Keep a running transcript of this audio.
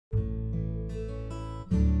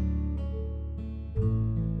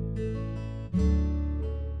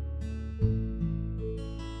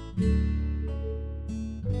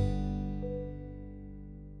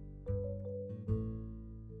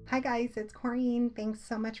guys, it's Corrine. Thanks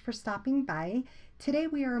so much for stopping by. Today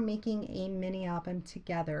we are making a mini album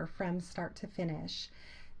together from start to finish.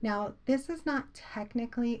 Now this is not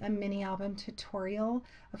technically a mini album tutorial.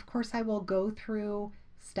 Of course I will go through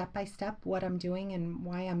step by step what I'm doing and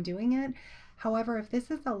why I'm doing it. However, if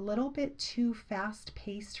this is a little bit too fast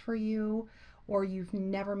paced for you or you've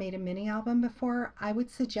never made a mini album before, I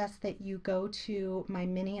would suggest that you go to my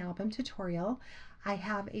mini album tutorial. I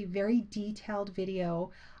have a very detailed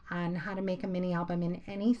video on how to make a mini album in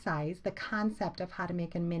any size, the concept of how to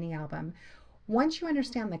make a mini album. Once you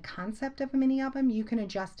understand the concept of a mini album, you can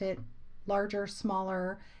adjust it larger,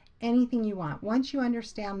 smaller, anything you want. Once you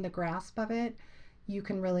understand the grasp of it, you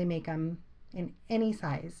can really make them in any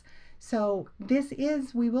size. So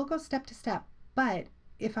we will go step to step, but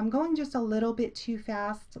if I'm going just a little bit too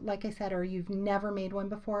fast, like I said, or you've never made one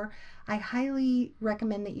before, I highly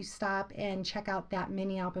recommend that you stop and check out that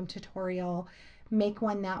mini album tutorial, make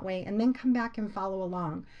one that way, and then come back and follow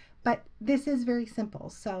along. But this is very simple,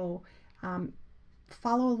 so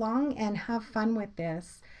follow along and have fun with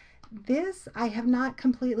this. I have not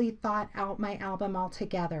completely thought out my album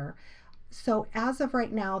altogether. So as of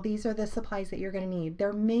right now, these are the supplies that you're going to need.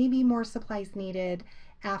 There may be more supplies needed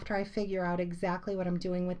after I figure out exactly what I'm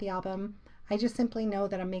doing with the album. I just simply know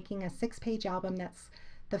that I'm making a 6-page album. That's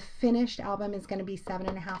the finished album is going to be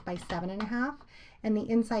 7.5 by 7.5, and the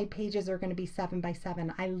inside pages are going to be 7 by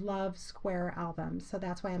 7. I love square albums, so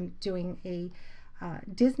that's why I'm doing a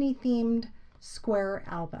Disney themed square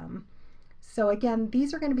album. So again,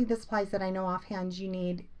 these are going to be the supplies that I know offhand you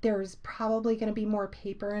need. There's probably going to be more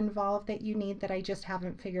paper involved that you need that I just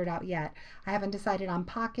haven't figured out yet. I haven't decided on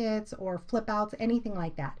pockets or flip outs, anything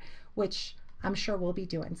like that, which I'm sure we'll be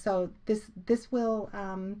doing. So this will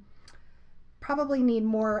probably need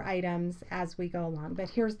more items as we go along, but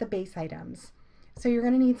here's the base items. So you're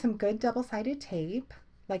going to need some good double-sided tape,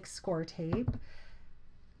 like score tape,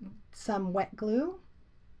 some wet glue,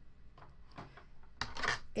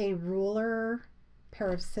 a ruler, pair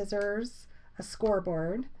of scissors, a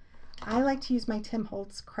scoreboard. I like to use my Tim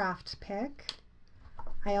Holtz craft pick.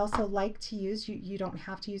 I also like to use, you don't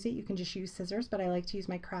have to use it, you can just use scissors, but I like to use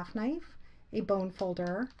my craft knife, a bone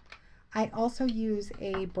folder. I also use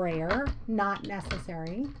a brayer, not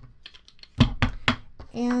necessary.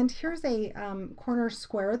 And here's a corner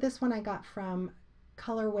square. This one I got from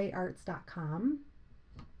colorwayarts.com.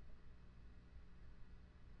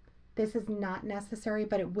 This is not necessary,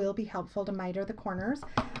 but it will be helpful to miter the corners.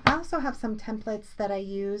 I also have some templates that I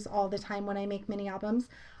use all the time when I make mini albums.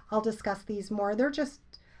 I'll discuss these more. They're just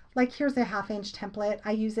like, here's a 1/2-inch template.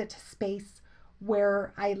 I use it to space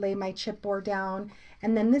where I lay my chipboard down.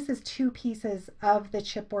 And then this is 2 pieces of the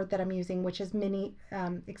chipboard that I'm using, which is medium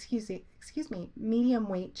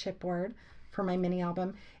weight chipboard for my mini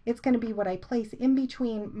album. It's going to be what I place in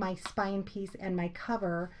between my spine piece and my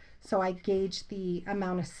cover, so I gauge the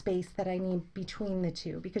amount of space that I need between the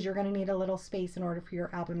two, because you're going to need a little space in order for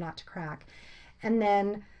your album not to crack. And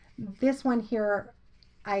then this one here,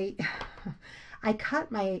 I cut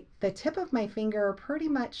the tip of my finger pretty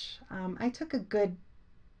much. I took a good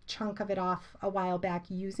chunk of it off a while back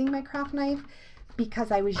using my craft knife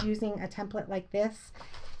because I was using a template like this.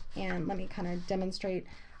 And let me kind of demonstrate.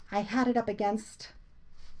 I had it up against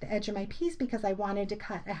the edge of my piece because I wanted to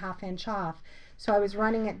cut a 1/2 inch off. So I was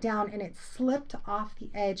running it down and it slipped off the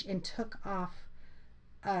edge and took off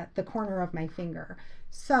the corner of my finger.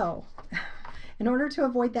 So in order to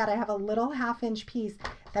avoid that, I have a little 1/2 inch piece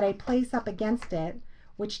that I place up against it,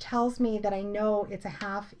 which tells me that I know it's a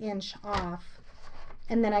 1/2 inch off.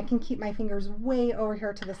 And then I can keep my fingers way over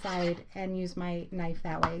here to the side and use my knife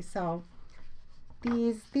that way. So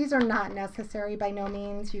these are not necessary by no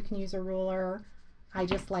means. You can use a ruler. I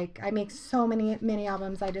make so many mini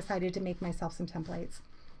albums, I decided to make myself some templates.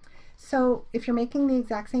 So if you're making the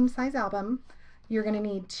exact same size album, you're going to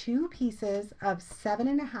need 2 pieces of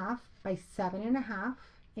 7.5 by 7.5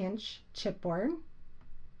 inch chipboard.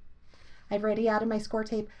 I've already added my score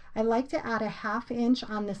tape. I like to add a 1/2 inch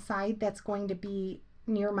on the side that's going to be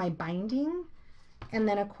near my binding, and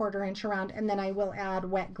then a 1/4 inch around, and then I will add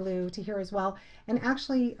wet glue to here as well. And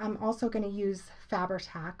actually I'm also going to use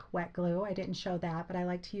Fabri-Tac wet glue. I didn't show that, but I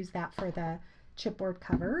like to use that for the chipboard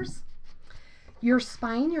covers. Your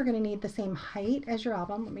spine, you're going to need the same height as your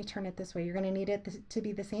album. Let me turn it this way. You're going to need it to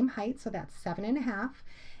be the same height, so that's 7.5.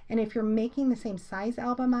 And if you're making the same size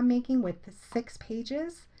album I'm making with 6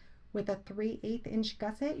 pages with a 3/8 inch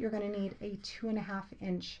gusset, you're going to need a 2.5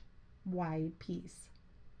 inch wide piece.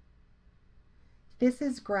 This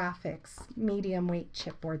is Graphics medium weight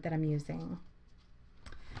chipboard that I'm using.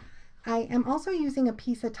 I am also using a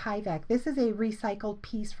piece of Tyvek. This is a recycled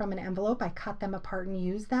piece from an envelope. I cut them apart and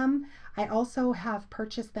use them. I also have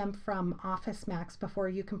purchased them from Office Max before.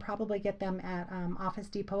 You can probably get them at Office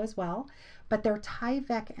Depot as well, but they're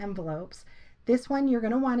Tyvek envelopes. This one, you're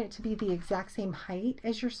going to want it to be the exact same height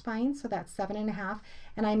as your spine, so that's 7.5,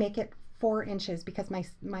 and I make it 4 inches because my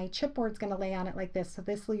chipboard's going to lay on it like this, so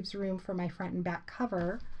this leaves room for my front and back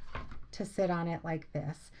cover to sit on it like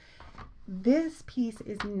this. This piece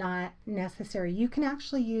is not necessary. You can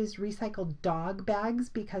actually use recycled dog bags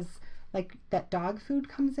because like that dog food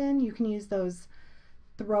comes in. You can use those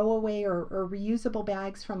throwaway or reusable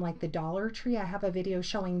bags from like the Dollar Tree. I have a video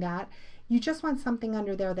showing that. You just want something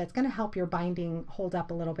under there that's going to help your binding hold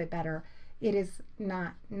up a little bit better. It is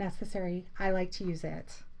not necessary. I like to use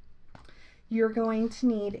it. You're going to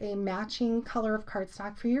need a matching color of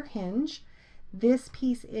cardstock for your hinge. This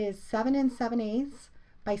piece is 7 7/8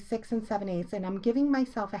 by 6 7/8, and I'm giving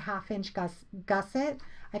myself a 1/2 inch gusset.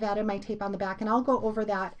 I've added my tape on the back, and I'll go over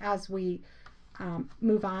that as we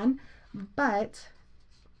move on. But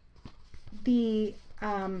the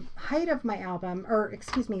height of my album, or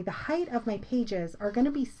excuse me, the height of my pages are going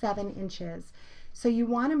to be 7 inches. So you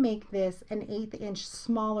want to make this an 1/8 inch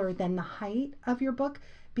smaller than the height of your book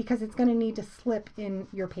because it's going to need to slip in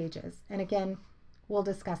your pages. And again, we'll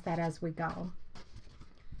discuss that as we go.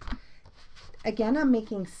 Again, I'm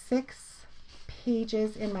making 6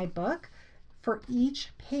 pages in my book. For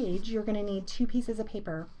each page, you're going to need 2 pieces of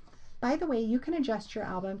paper. By the way, you can adjust your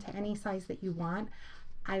album to any size that you want.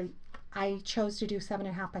 I chose to do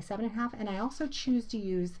 7.5 by 7.5, and I also choose to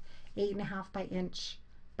use 8.5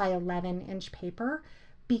 by 11 inch paper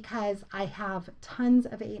because I have tons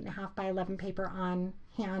of 8.5 by 11 paper on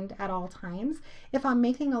hand at all times. If I'm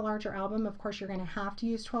making a larger album, of course, you're going to have to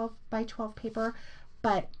use 12 by 12 paper,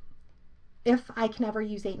 but if I can ever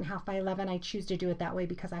use 8.5 by 11, I choose to do it that way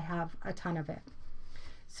because I have a ton of it.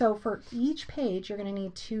 So for each page, you're going to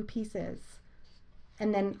need 2 pieces.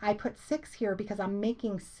 And then I put 6 here because I'm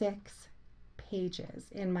making 6 pages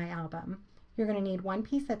in my album. You're going to need 1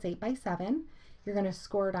 piece that's 8 by 7. You're going to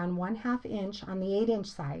score it on 1/2 inch on the 8 inch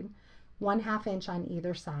side, 1/2 inch on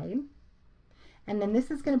either side. And then this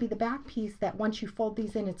is going to be the back piece that once you fold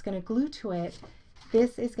these in, it's going to glue to it.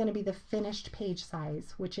 This is going to be the finished page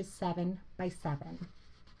size, which is 7 by 7.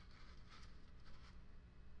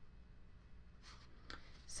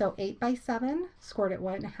 So 8 by 7, scored at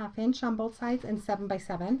 1.5 inch on both sides, and 7 by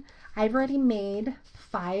 7. I've already made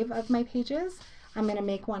 5 of my pages. I'm going to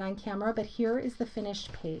make one on camera, but here is the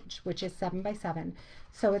finished page, which is 7 by 7.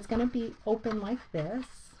 So it's going to be open like this.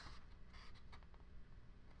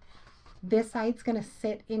 This side's going to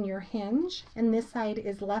sit in your hinge, and this side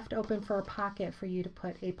is left open for a pocket for you to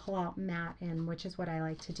put a pull-out mat in, which is what I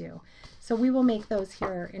like to do. So we will make those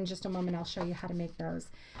here in just a moment. I'll show you how to make those.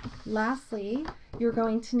 Lastly, you're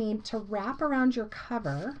going to need to wrap around your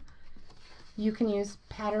cover. You can use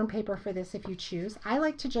pattern paper for this if you choose. I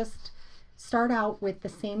like to just start out with the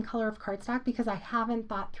same color of cardstock because I haven't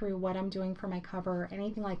thought through what I'm doing for my cover or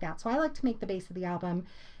anything like that. So I like to make the base of the album.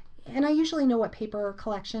 And I usually know what paper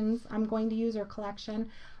collections I'm going to use or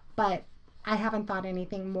collection, but I haven't thought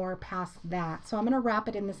anything more past that. So I'm going to wrap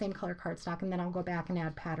it in the same color cardstock, and then I'll go back and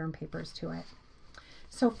add pattern papers to it.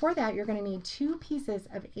 So for that, you're going to need 2 pieces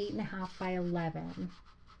of 8.5 by 11.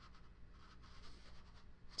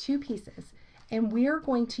 2 pieces. And we're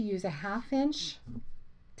going to use a 1/2 inch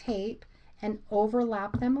tape and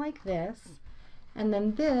overlap them like this. And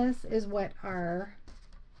then this is what our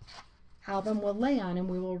album will lay on, and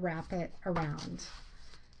we will wrap it around.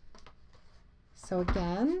 So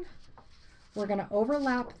again, we're going to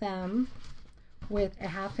overlap them with a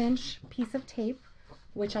 1/2 inch piece of tape,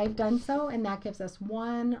 which I've done so, and that gives us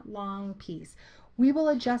one long piece. We will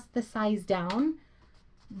adjust the size down.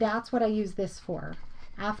 That's what I use this for.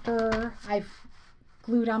 After I've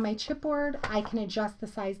glued on my chipboard, I can adjust the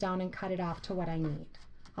size down and cut it off to what I need.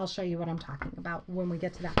 I'll show you what I'm talking about when we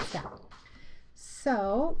get to that step.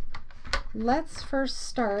 So let's first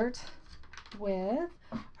start with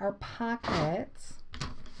our pockets.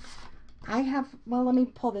 Well, let me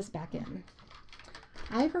pull this back in.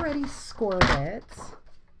 I've already scored it.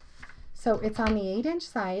 So it's on the 8 inch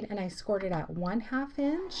side, and I scored it at 1/2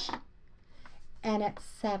 inch and at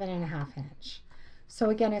 7.5 inch. So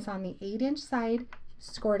again, it's on the 8 inch side,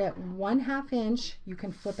 scored at 1/2 inch. You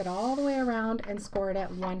can flip it all the way around and score it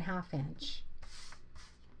at 1/2 inch.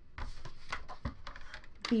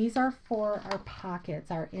 These are for our pockets,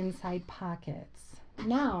 our inside pockets.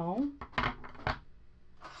 Now,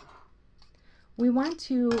 we want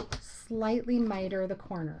to slightly miter the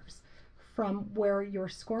corners from where your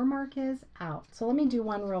score mark is out. So let me do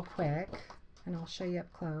one real quick. and I'll show you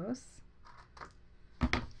up close.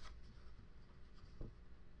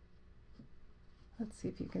 Let's see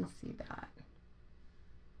if you can see that.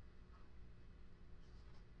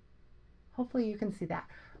 Hopefully you can see that.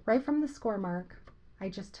 Right from the score mark, I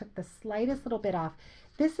just took the slightest little bit off.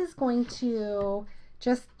 This is going to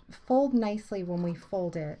just fold nicely when we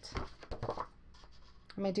fold it.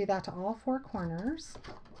 I'm going to do that to all 4 corners.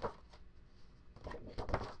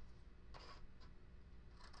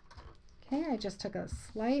 Okay, I just took a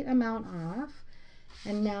slight amount off.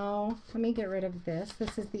 And now let me get rid of this.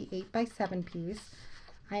 This is the 8x7 piece.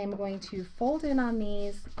 I am going to fold in on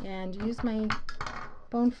these and use my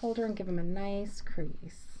bone folder and give them a nice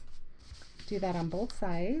crease. Do that on both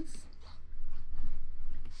sides.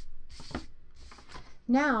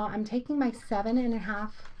 Now I'm taking my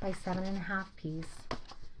 7.5 by 7.5 piece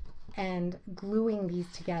and gluing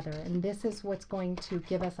these together, and this is what's going to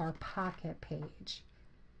give us our pocket page.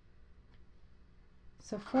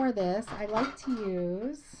 So for this, I like to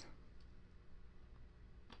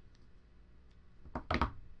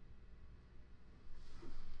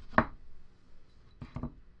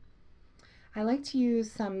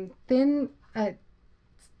use some thin,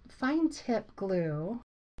 fine tip glue.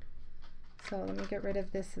 So let me get rid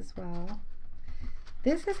of this as well.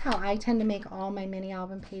 This is how I tend to make all my mini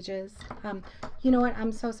album pages. You know what?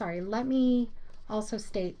 I'm so sorry. Let me also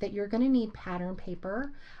state that you're going to need pattern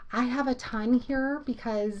paper. I have a ton here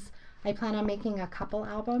because I plan on making a couple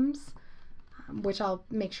albums, which I'll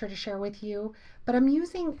make sure to share with you. But I'm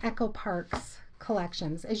using Echo Park's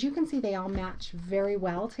collections. As you can see, they all match very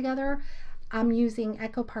well together. I'm using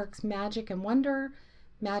Echo Park's Magic and Wonder,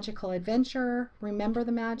 Magical Adventure, Remember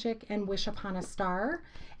the Magic, and Wish Upon a Star.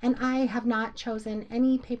 And I have not chosen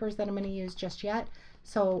any papers that I'm going to use just yet.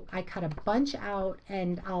 So I cut a bunch out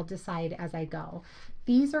and I'll decide as I go.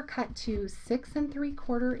 These are cut to 6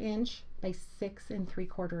 3/4 inch by 6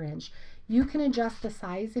 3/4 inch. You can adjust the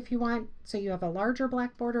size if you want, so you have a larger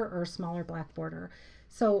black border or a smaller black border.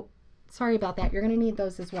 So sorry about that, you're going to need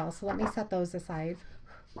those as well. So let me set those aside.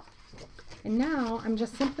 And now I'm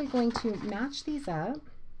just simply going to match these up.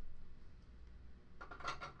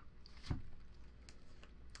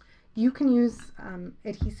 You can use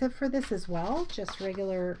adhesive for this as well, just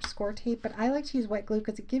regular score tape, but I like to use wet glue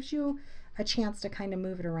because it gives you a chance to kind of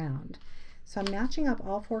move it around. So I'm matching up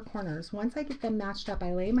all 4 corners. Once I get them matched up,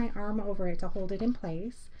 I lay my arm over it to hold it in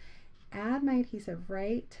place, add my adhesive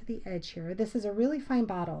right to the edge here. This is a really fine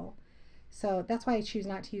bottle, so that's why I choose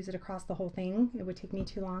not to use it across the whole thing. It would take me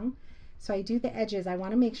too long. So I do the edges. I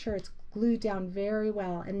want to make sure it's glued down very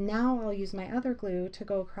well, and now I'll use my other glue to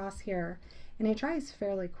go across here, and it dries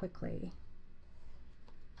fairly quickly.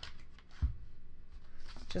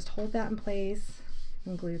 Just hold that in place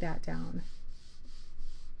and glue that down.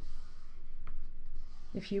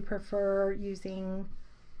 If you prefer using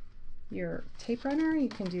your tape runner, you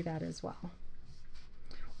can do that as well.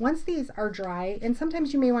 Once these are dry, and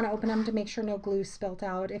sometimes you may want to open them to make sure no glue spilt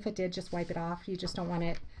out. If it did, just wipe it off. You just don't want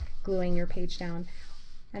it gluing your page down.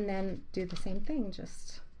 And then do the same thing.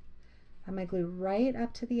 Just add my glue right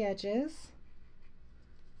up to the edges.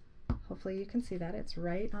 Hopefully you can see that it's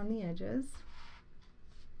right on the edges.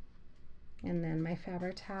 And then my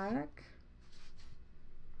Fabri-Tac.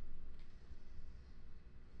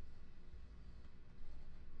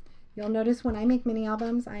 You'll notice when I make mini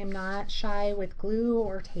albums, I am not shy with glue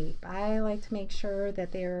or tape. I like to make sure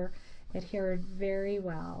that they're adhered very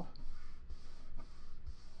well.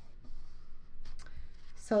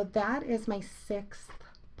 So that is my 6th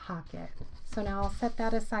pocket. So now I'll set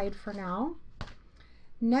that aside for now.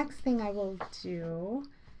 Next thing I will do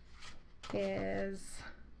is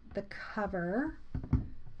the cover.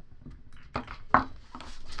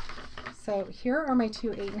 So here are my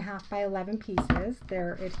 2 8.5 by 11 pieces.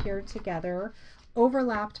 They're adhered together,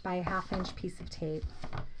 overlapped by a 1/2 inch piece of tape.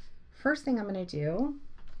 First thing I'm going to do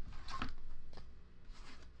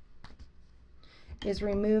is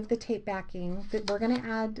remove the tape backing. We're going to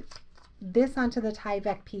add this onto the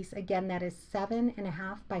Tyvek piece. Again, that is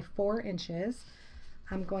 7.5 by 4 inches.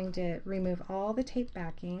 I'm going to remove all the tape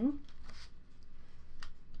backing.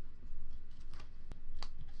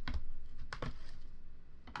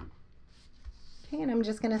 Okay, and I'm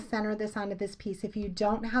just going to center this onto this piece. If you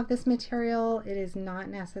don't have this material, it is not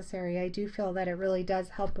necessary. I do feel that it really does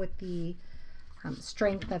help with the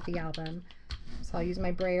strength of the album. So I'll use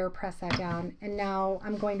my brayer, press that down, and now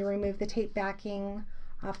I'm going to remove the tape backing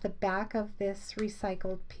off the back of this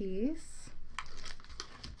recycled piece.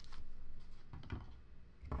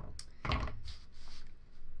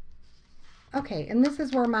 Okay, and this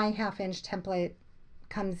is where my 1/2 inch template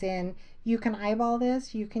comes in. You can eyeball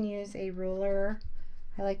this, you can use a ruler.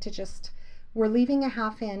 I like to just We're leaving a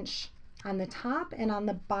 1/2 inch on the top and on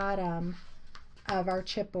the bottom of our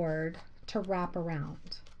chipboard to wrap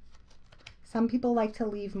around. Some people like to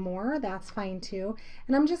leave more, that's fine too.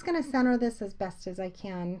 And I'm just going to center this as best as I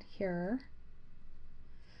can here.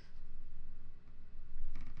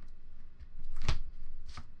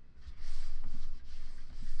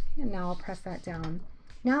 And now I'll press that down.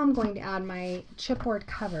 Now I'm going to add my chipboard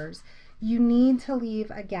covers. You need to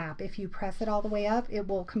leave a gap. If you press it all the way up, it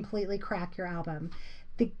will completely crack your album.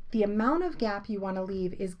 The amount of gap you want to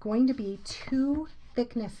leave is going to be 2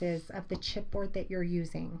 thicknesses of the chipboard that you're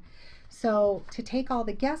using. So to take all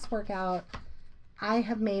the guesswork out, I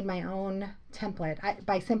have made my own template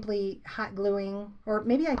by simply hot gluing, or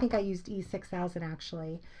maybe I think I used E6000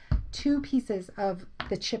 actually, 2 pieces of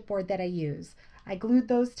the chipboard that I use. I glued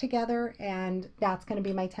those together, and that's going to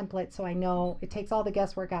be my template, so I know it takes all the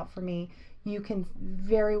guesswork out for me. You can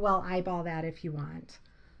very well eyeball that if you want.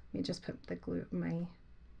 Let me just put the glue,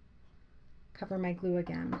 cover my glue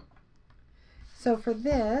again. So for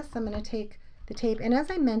this, I'm going to take the tape, and as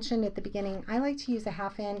I mentioned at the beginning, I like to use a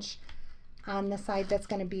 1/2 inch on the side that's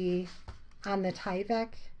going to be on the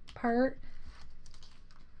Tyvek part,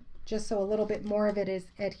 just so a little bit more of it is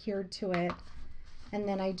adhered to it. And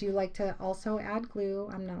then I do like to also add glue.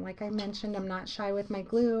 I'm not, like I mentioned, I'm not shy with my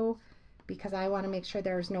glue because I want to make sure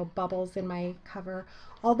there's no bubbles in my cover.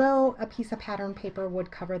 Although a piece of pattern paper would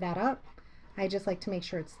cover that up, I just like to make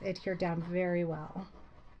sure it's adhered down very well.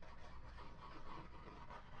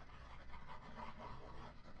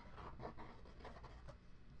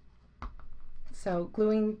 So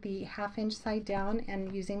gluing the 1/2 inch side down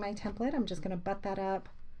and using my template, I'm just going to butt that up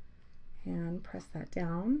and press that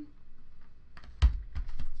down.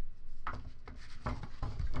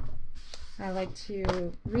 I like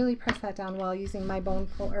to really press that down while using my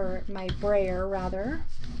my brayer rather.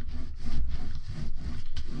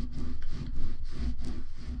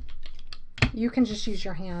 You can just use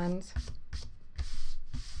your hand.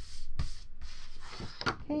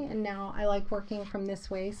 Okay, and now I like working from this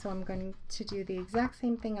way, so I'm going to do the exact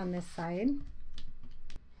same thing on this side.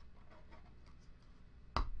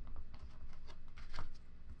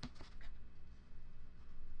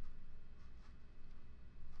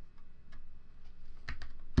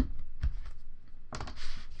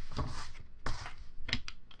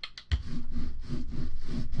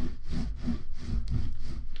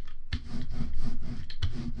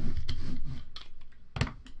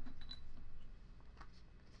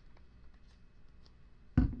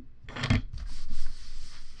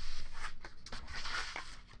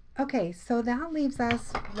 Okay, so that leaves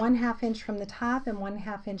us 1/2 inch from the top and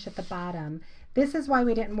 1/2 inch at the bottom. This is why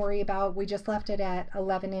we didn't worry about, we just left it at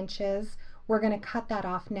 11 inches. We're going to cut that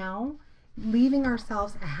off now, leaving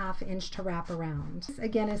ourselves a 1/2 inch to wrap around. This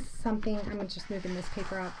again is something, I'm just moving this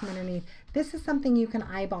paper out from underneath. This is something you can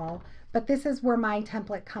eyeball, but this is where my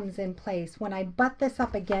template comes in place. When I butt this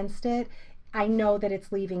up against it, I know that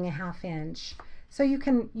it's leaving a 1/2 inch. So you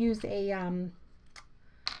can use a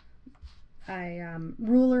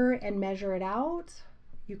ruler and measure it out.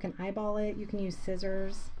 You can eyeball it. You can use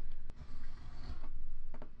scissors.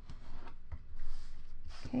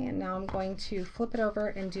 Okay, and now I'm going to flip it over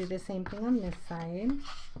and do the same thing on this side.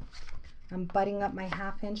 I'm butting up my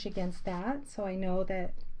 1/2 inch against that, so I know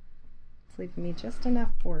that it's leaving me just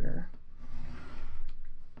enough border.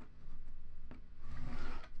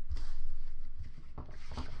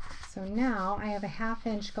 So now I have a 1/2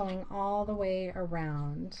 inch going all the way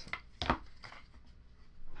around.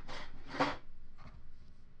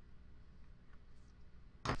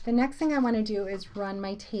 The next thing I want to do is run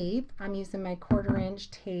my tape. I'm using my 1/4 inch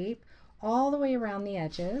tape all the way around the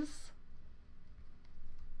edges.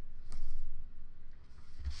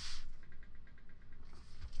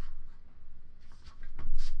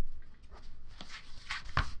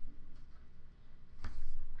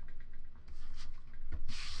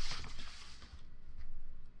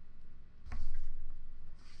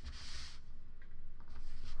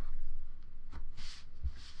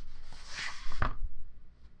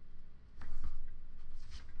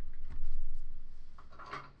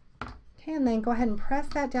 Okay, and then go ahead and press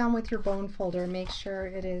that down with your bone folder. Make sure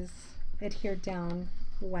it is adhered down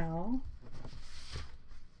well.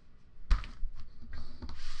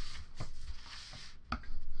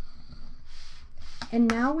 And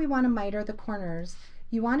now we want to miter the corners.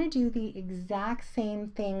 You want to do the exact same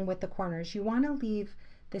thing with the corners. You want to leave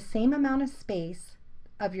the same amount of space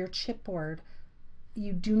of your chipboard.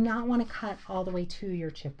 You do not want to cut all the way to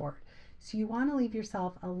your chipboard. So you want to leave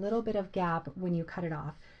yourself a little bit of gap when you cut it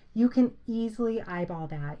off. You can easily eyeball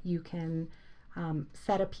that. You can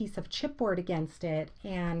set a piece of chipboard against it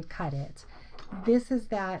and cut it. this is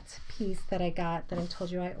that piece that I got that I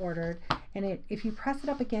told you I ordered, and if you press it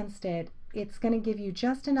up against it, it's going to give you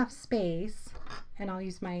just enough space, and I'll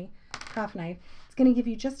use my craft knife. It's going to give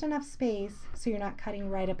you just enough space so you're not cutting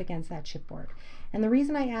right up against that chipboard. And the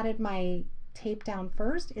reason I added my tape down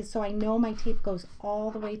first is so I know my tape goes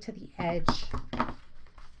all the way to the edge,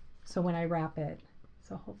 so when I wrap it.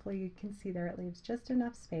 So hopefully you can see there it leaves just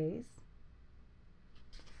enough space.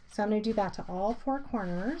 So I'm going to do that to all 4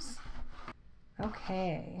 corners.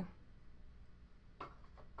 Okay.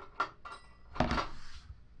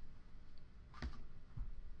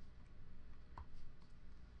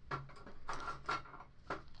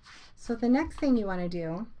 So the next thing you want to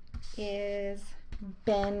do is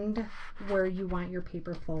bend where you want your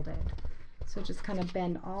paper folded. So just kind of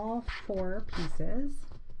bend all 4 pieces.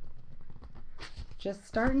 Just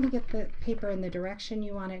starting to get the paper in the direction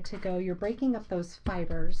you want it to go. You're breaking up those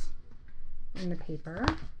fibers in the paper.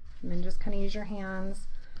 And then just kind of use your hands,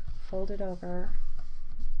 fold it over.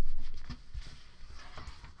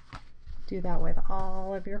 Do that with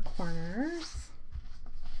all of your corners.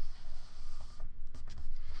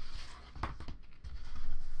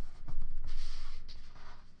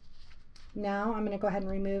 Now I'm going to go ahead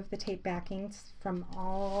and remove the tape backings from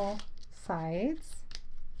all sides.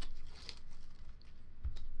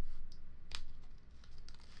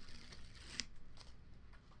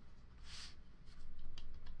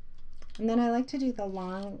 And then I like to do the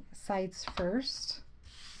long sides first.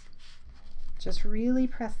 Just really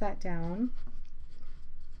press that down.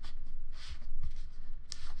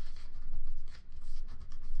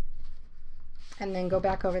 And then go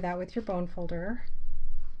back over that with your bone folder.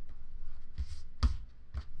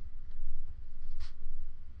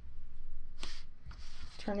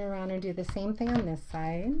 Turn it around and do the same thing on this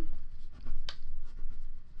side.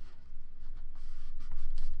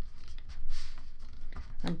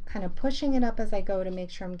 I'm kind of pushing it up as I go to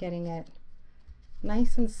make sure I'm getting it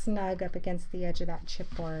nice and snug up against the edge of that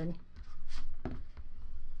chipboard.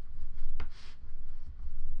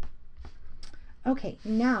 Okay,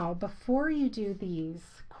 now before you do these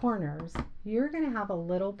corners, you're going to have a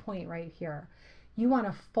little point right here. You want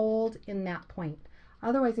to fold in that point.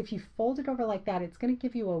 Otherwise, if you fold it over like that, it's going to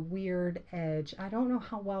give you a weird edge. I don't know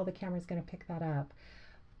how well the camera is going to pick that up,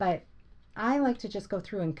 but I like to just go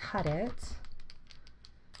through and cut it.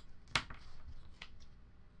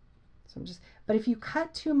 So but if you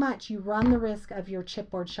cut too much, you run the risk of your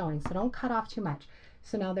chipboard showing. So don't cut off too much.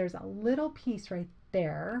 So now there's a little piece right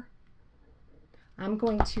there. I'm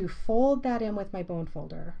going to fold that in with my bone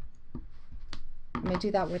folder. I'm going to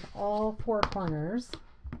do that with all 4 corners.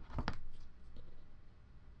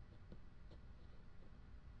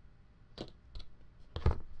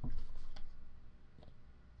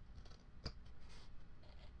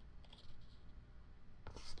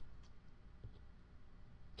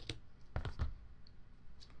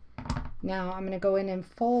 Now I'm going to go in and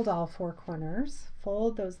fold all 4 corners.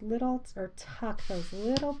 Fold those little, or tuck those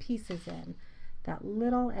little pieces in. That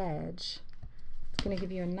little edge. It's going to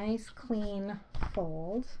give you a nice clean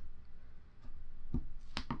fold.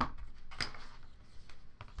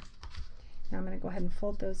 Now I'm going to go ahead and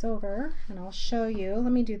fold those over, and I'll show you.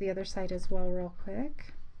 Let me do the other side as well real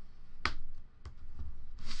quick.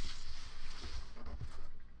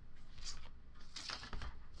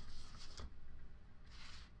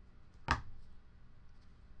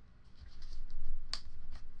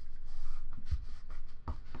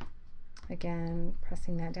 Again,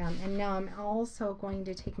 pressing that down. And now I'm also going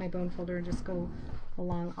to take my bone folder and just go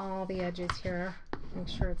along all the edges here. Make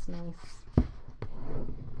sure it's nice.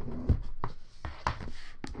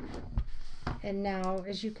 And now,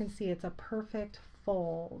 as you can see, it's a perfect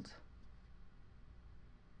fold.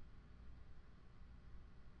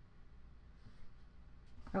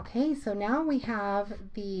 Okay, so now we have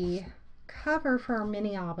the cover for our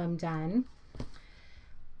mini album done.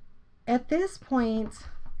 At this point,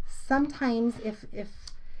 sometimes if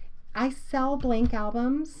I sell blank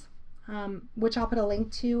albums, which I'll put a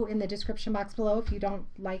link to in the description box below if you don't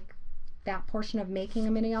like that portion of making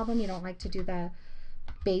a mini album, you don't like to do the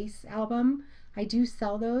base album, I do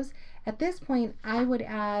sell those. At this point, I would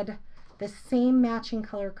add the same matching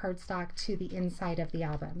color cardstock to the inside of the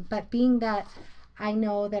album. But being that I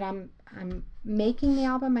know that I'm making the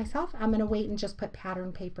album myself, I'm going to wait and just put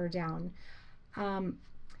pattern paper down.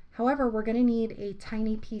 However, we're going to need a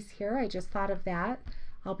tiny piece here. I just thought of that.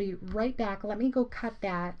 I'll be right back. Let me go cut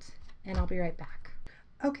that and I'll be right back.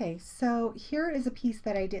 Okay, so here is a piece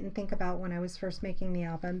that I didn't think about when I was first making the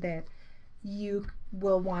album that you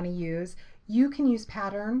will want to use. You can use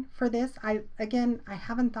pattern for this. I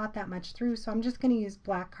haven't thought that much through, so I'm just going to use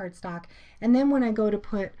black cardstock. And then when I go to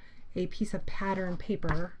put a piece of pattern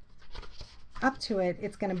paper up to it,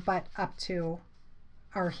 it's going to butt up to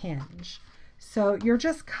our hinge. So you're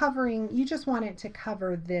just covering, you just want it to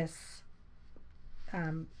cover this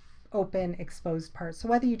open exposed part. So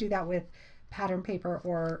whether you do that with pattern paper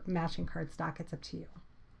or matching cardstock, it's up to you.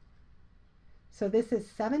 So this is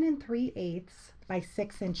 7 3/8 by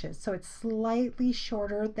 6 inches. So it's slightly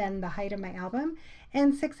shorter than the height of my album.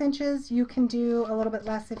 And 6 inches, you can do a little bit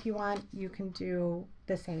less if you want. You can do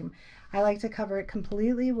the same. I like to cover it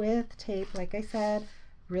completely with tape. Like I said,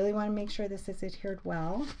 really want to make sure this is adhered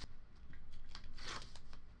well.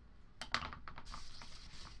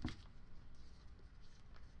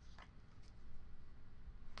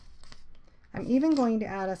 I'm even going to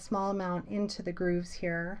add a small amount into the grooves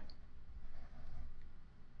here.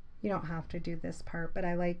 You don't have to do this part, but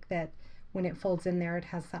I like that when it folds in there, it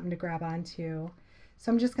has something to grab onto.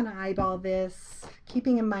 So I'm just going to eyeball this,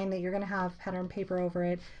 keeping in mind that you're going to have pattern paper over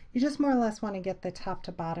it. You just more or less want to get the top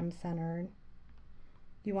to bottom centered.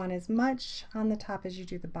 You want as much on the top as you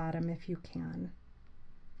do the bottom if you can.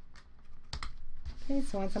 Okay,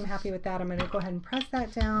 so once I'm happy with that, I'm going to go ahead and press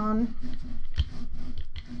that down.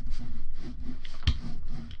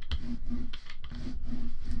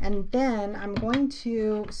 And then I'm going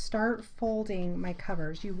to start folding my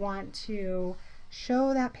covers. You want to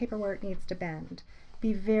show that paper where it needs to bend.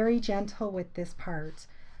 Be very gentle with this part.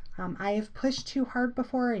 I have pushed too hard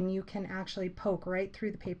before and you can actually poke right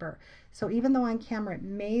through the paper. So even though on camera it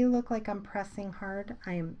may look like I'm pressing hard,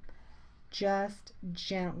 I am just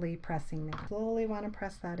gently pressing that. Slowly want to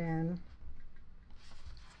press that in.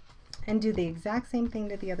 And do the exact same thing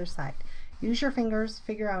to the other side. Use your fingers,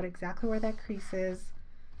 figure out exactly where that crease is,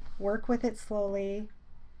 work with it slowly,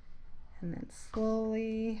 and then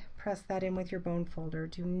slowly press that in with your bone folder.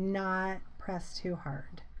 Do not press too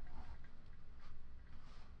hard.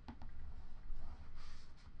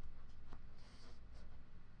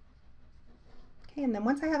 Okay, and then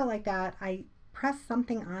once I have it like that, I press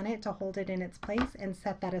something on it to hold it in its place and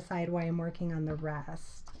set that aside while I'm working on the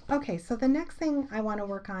rest. Okay, so the next thing I want to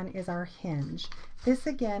work on is our hinge. This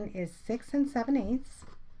again is 6 7/8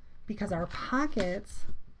 because our pockets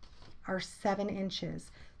are 7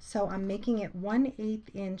 inches. So I'm making it 1/8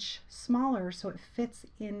 inch smaller so it fits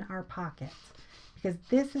in our pocket, because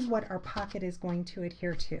this is what our pocket is going to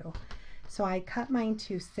adhere to. So I cut mine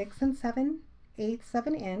to 6 7/8 of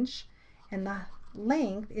an inch, and the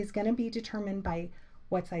length is going to be determined by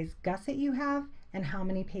what size gusset you have and how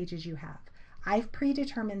many pages you have. I've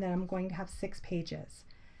predetermined that I'm going to have 6 pages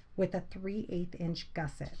with a 3/8 inch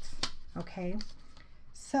gusset. Okay,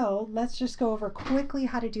 so let's just go over quickly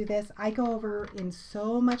how to do this. I go over in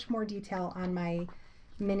so much more detail on my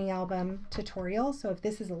mini album tutorial, so if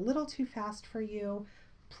this is a little too fast for you,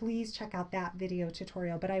 please check out that video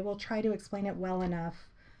tutorial, but I will try to explain it well enough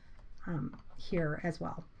here as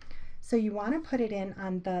well. So you want to put it in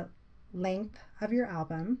on the length of your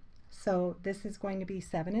album. So this is going to be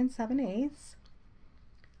 7 7/8.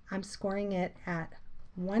 I'm scoring it at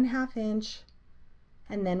 1/2 inch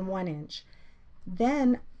and then 1 inch.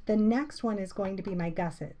 Then the next one is going to be my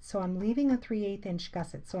gusset. So I'm leaving a 3/8 inch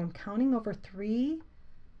gusset. So I'm counting over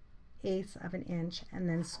 3/8 of an inch and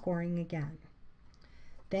then scoring again.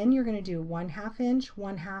 Then you're going to do 1/2 inch,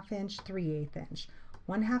 1/2 inch, 3/8 inch,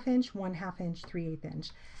 1/2 inch, 1/2 inch, 3/8 inch.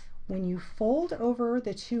 When you fold over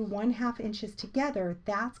the two 1/2 inches together,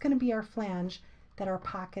 that's going to be our flange that our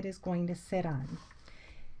pocket is going to sit on.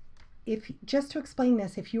 Just to explain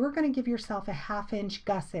this, if you were going to give yourself a 1/2 inch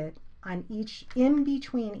gusset on in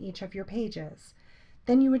between each of your pages,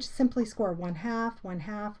 then you would simply score 1/2,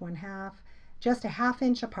 1/2, 1/2, just a 1/2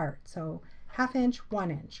 inch apart. So 1/2 inch,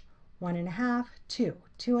 1 inch, 1.5, 2,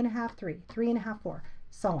 2.5, 3, 3.5, 4,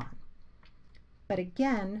 so on. But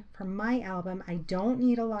again, for my album, I don't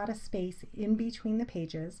need a lot of space in between the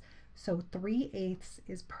pages, so 3/8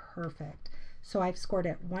 is perfect. So I've scored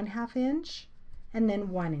at 1/2 inch and then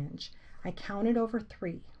 1 inch. I counted over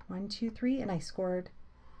 3, 1, 2, 3, and I scored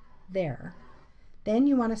there. Then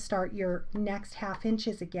you want to start your next 1/2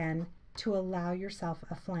 inches again to allow yourself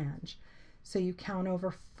a flange. So you count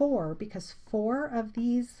over 4, because 4 of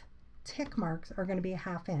these tick marks are going to be a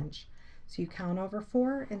 1/2 inch. So you count over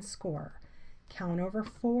 4 and score. Count over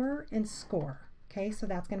 4 and score. Okay, so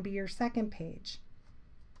that's going to be your second page.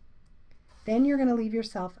 Then you're going to leave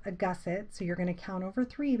yourself a gusset. So you're going to count over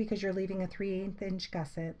 3 because you're leaving a 3/8 inch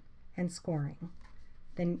gusset and scoring.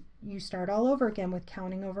 Then you start all over again with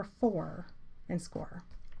counting over 4 and score.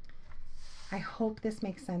 I hope this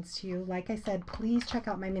makes sense to you. Like I said, please check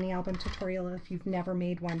out my mini album tutorial if you've never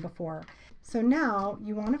made one before. So now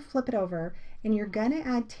you want to flip it over and you're going to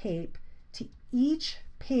add tape to each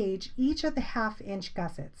page, each of the 1/2 inch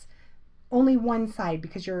gussets. only one side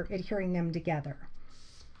because you're adhering them together.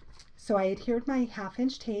 So I adhered my 1/2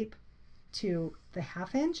 inch tape to the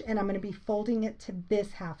 1/2 inch, and I'm going to be folding it to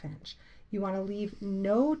this 1/2 inch. You want to leave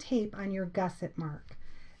no tape on your gusset mark.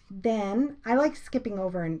 Then I like skipping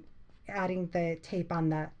over and adding the tape on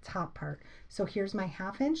the top part. So here's my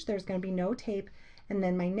 1/2 inch, there's going to be no tape, and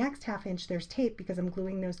then my next 1/2 inch there's tape because I'm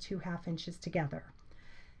gluing those 2 1/2 inches together.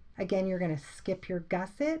 Again, you're going to skip your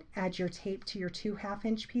gusset, add your tape to your 2 1/2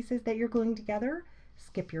 inch pieces that you're gluing together,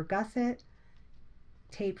 skip your gusset,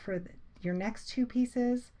 tape for your next 2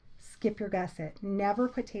 pieces, skip your gusset. Never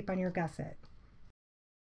put tape on your gusset.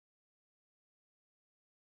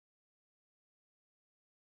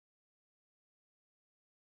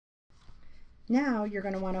 Now you're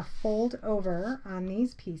going to want to fold over on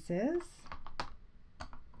these pieces,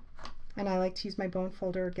 and I like to use my bone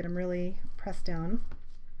folder, get them really pressed down.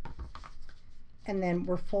 And then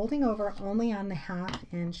we're folding over only on the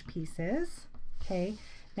 1/2 inch pieces. Okay,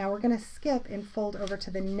 now we're going to skip and fold over to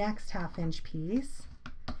the next 1/2 inch piece.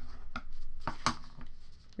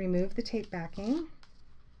 Remove the tape backing,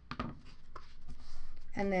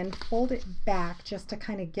 and then fold it back just to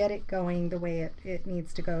kind of get it going the way it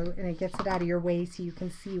needs to go, and it gets it out of your way so you can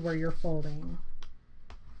see where you're folding.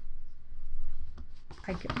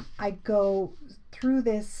 I go through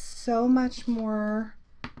this so much more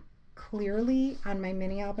clearly on my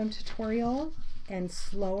mini album tutorial and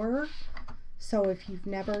slower. So if you've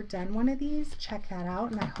never done one of these, check that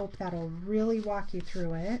out, and I hope that'll really walk you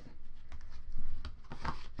through it.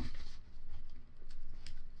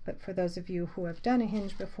 But for those of you who have done a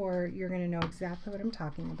hinge before, you're going to know exactly what I'm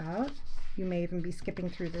talking about. You may even be skipping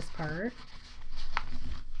through this part.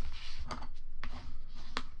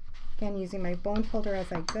 Again, using my bone folder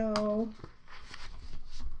as I go.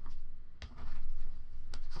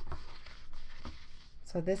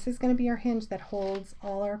 So this is going to be our hinge that holds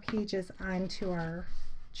all our pages onto our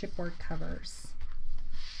chipboard covers.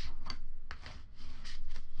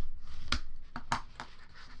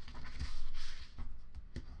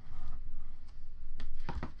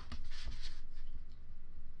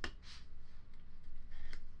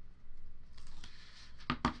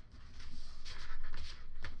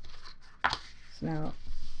 So now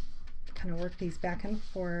kind of work these back and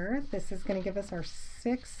forth. This is going to give us our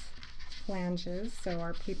 6 flanges, so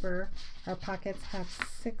our pockets have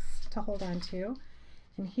 6 to hold on to,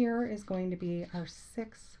 and here is going to be our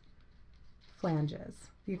 6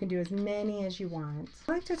 flanges. You can do as many as you want.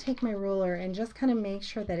 I like to take my ruler and just kind of make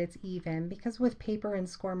sure that it's even, because with paper and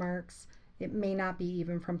score marks it may not be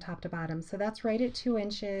even from top to bottom. So that's right at 2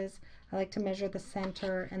 inches. I like to measure the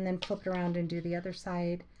center and then flip it around and do the other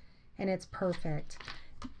side, and it's perfect.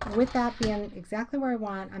 With that being exactly where I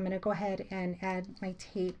want, I'm going to go ahead and add my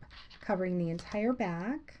tape covering the entire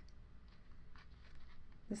back.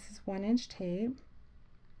 This is 1 inch tape.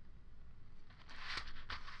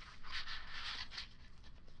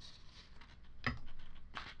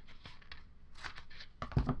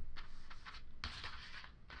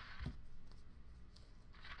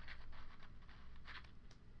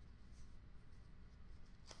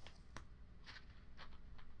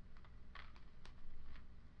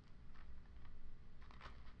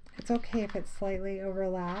 It's okay if it slightly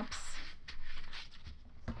overlaps.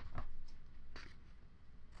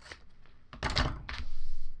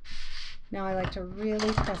 Now I like to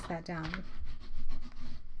really press that down.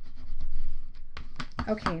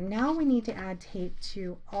 Okay, now we need to add tape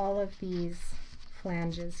to all of these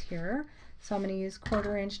flanges here. So I'm going to use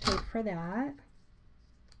 1/4 inch tape for that.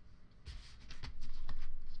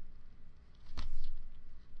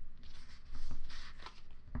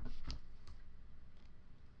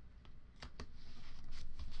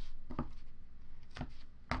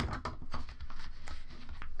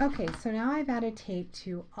 Okay, so now I've added tape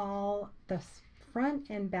to all the front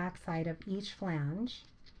and back side of each flange.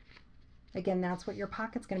 Again, that's what your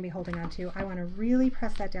pocket's going to be holding on to. I want to really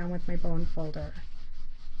press that down with my bone folder.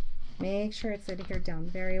 Make sure it's adhered down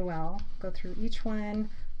very well. Go through each one.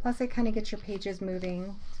 Plus it kind of gets your pages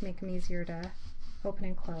moving to make them easier to open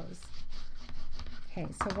and close. Okay,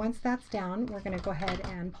 so once that's down, we're going to go ahead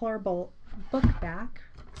and pull our book back.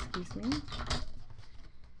 Excuse me.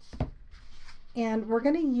 And we're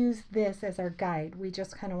going to use this as our guide. We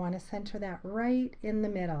just kind of want to center that right in the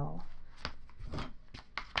middle.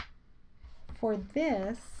 For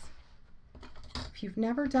this, if you've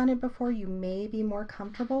never done it before, you may be more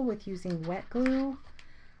comfortable with using wet glue.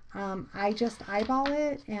 I just eyeball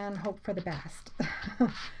it and hope for the best.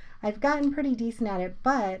 I've gotten pretty decent at it,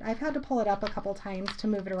 but I've had to pull it up a couple times to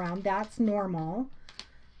move it around. That's normal,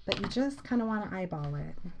 but you just kind of want to eyeball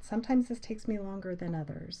it. Sometimes this takes me longer than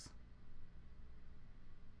others.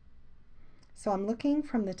 So I'm looking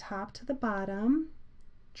from the top to the bottom,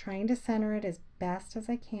 trying to center it as best as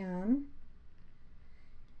I can.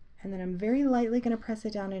 And then I'm very lightly going to press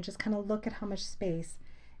it down and just kind of look at how much space.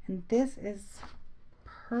 And this is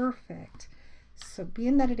perfect. So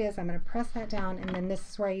being that it is, I'm going to press that down, and then this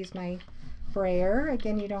is where I use my brayer.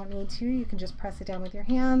 Again, you don't need to. You can just press it down with your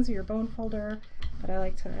hands or your bone folder, but I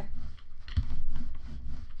like to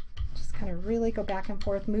just kind of really go back and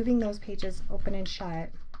forth, moving those pages open and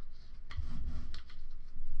shut.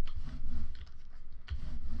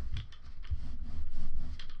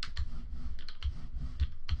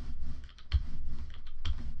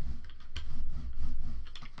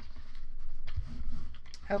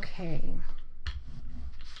 Okay,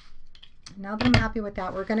 now that I'm happy with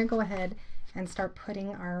that, we're going to go ahead and start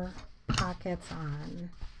putting our pockets on.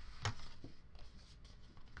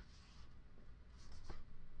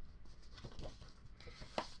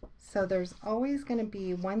 So there's always going to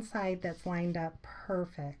be one side that's lined up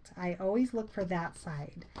perfect. I always look for that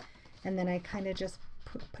side, and then I kind of just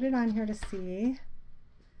put it on here to see.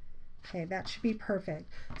 Okay, that should be perfect.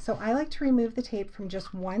 So I like to remove the tape from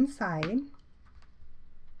just one side.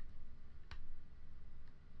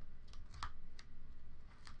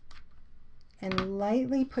 And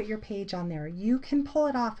lightly put your page on there. You can pull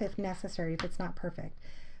it off if necessary, if it's not perfect,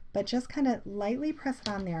 but just kind of lightly press it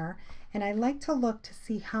on there. And I like to look to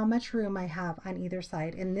see how much room I have on either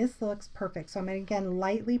side, and this looks perfect. So I'm going to again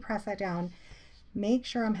lightly press that down, make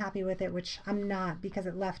sure I'm happy with it, which I'm not because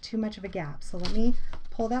it left too much of a gap. So let me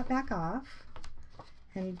pull that back off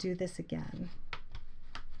and do this again.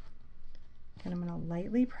 And I'm going to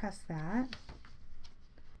lightly press that.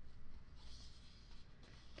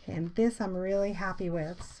 Okay, and this I'm really happy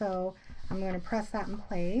with, so I'm going to press that in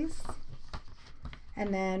place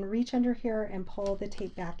and then reach under here and pull the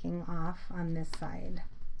tape backing off on this side.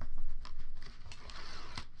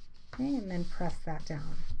 Okay, and then press that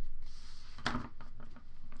down.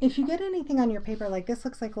 If you get anything on your paper, like this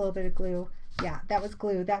looks like a little bit of glue, yeah, that was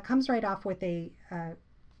glue. That comes right off with a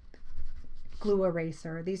glue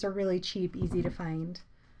eraser. These are really cheap, easy to find.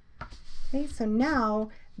 Okay, so now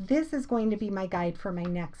this is going to be my guide for my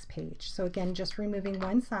next page. So again, just removing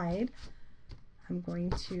one side. I'm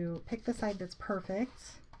going to pick the side that's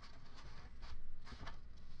perfect.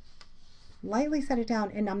 Lightly set it down,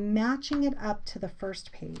 and I'm matching it up to the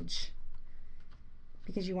first page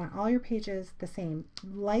because you want all your pages the same.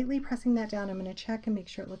 Lightly pressing that down, I'm going to check and make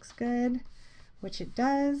sure it looks good, which it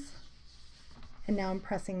does. And now I'm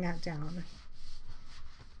pressing that down.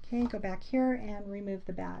 Okay, go back here and remove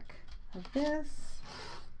the back of this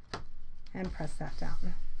and press that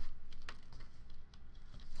down.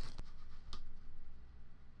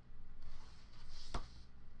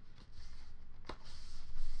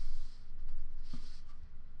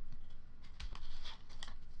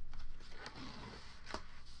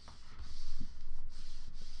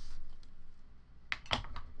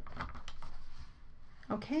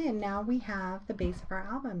 Okay, and now we have the base of our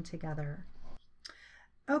album together.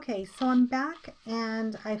 Okay, so I'm back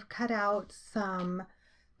and I've cut out some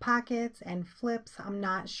pockets and flips. I'm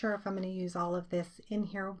not sure if I'm going to use all of this in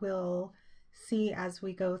here. We'll see as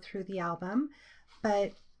we go through the album,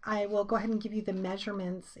 but I will go ahead and give you the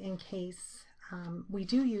measurements in case we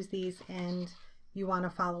do use these and you want to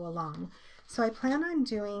follow along. So I plan on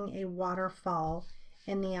doing a waterfall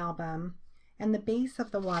in the album, and the base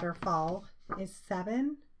of the waterfall is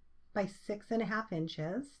 7 by 6.5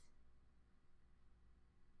 inches.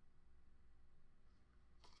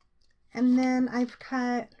 And then I've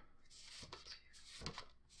cut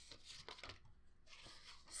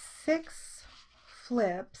 6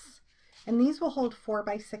 flips, and these will hold 4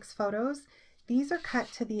 by 6 photos. These are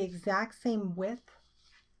cut to the exact same width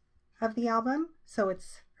of the album, so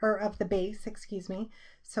it's, or of the base, excuse me.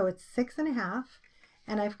 So it's 6.5,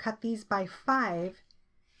 and I've cut these by 5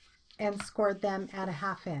 and scored them at a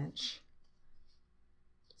 1/2 inch.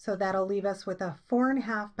 So that'll leave us with a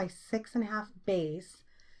 4.5 by 6.5 base,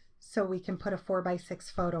 so we can put a 4 by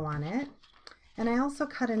 6 photo on it. And I also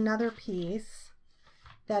cut another piece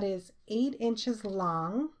that is 8 inches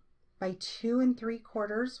long by 2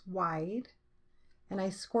 3/4 wide, and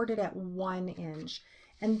I scored it at 1 inch.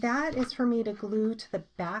 And that is for me to glue to the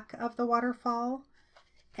back of the waterfall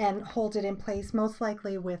and hold it in place, most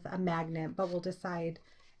likely with a magnet, but we'll decide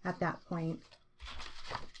at that point.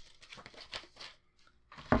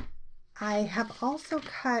 I have also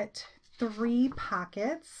cut 3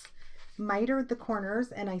 pockets, mitered the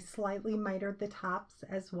corners, and I slightly mitered the tops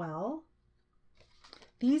as well.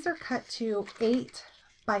 These are cut to 8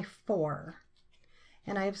 by 4,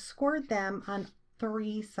 and I've scored them on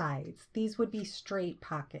 3 sides. These would be straight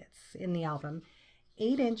pockets in the album.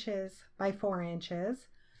 8 inches by 4 inches,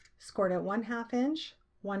 scored at 1/2 inch,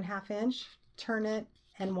 1/2 inch, turn it,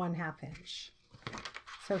 and 1/2 inch.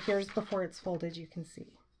 So here's before it's folded, you can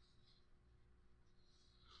see.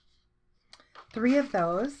 3 of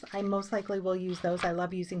those, I most likely will use those. I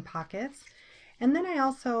love using pockets. And then I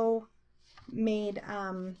also made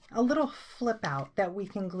a little flip out that we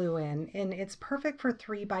can glue in, and it's perfect for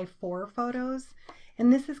 3x4 photos.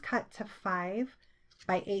 And this is cut to 5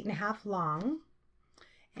 by 8.5 long.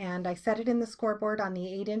 And I set it in the scoreboard on the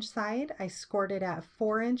 8-inch side. I scored it at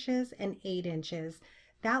 4 inches and 8 inches.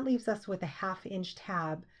 That leaves us with a 1/2 inch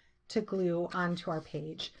tab to glue onto our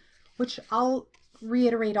page, which I'll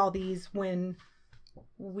reiterate all these when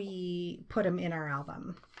we put them in our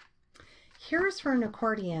album. Here's for an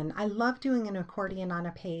accordion. I love doing an accordion on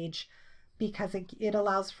a page because it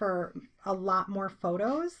allows for a lot more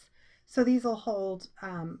photos. So these will hold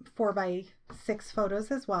 4x6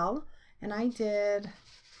 photos as well. And I did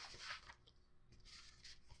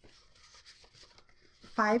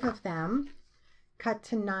 5 of them, cut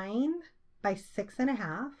to 9 by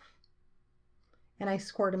 6.5. And I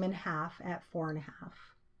scored them in half at 4.5.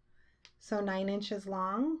 So 9 inches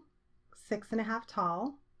long, 6.5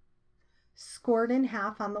 tall. Scored in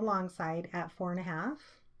half on the long side at 4.5.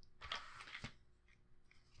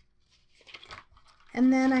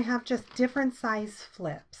 And then I have just different size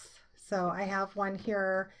flips. So I have one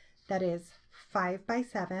here that is 5 by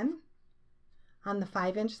 7. On the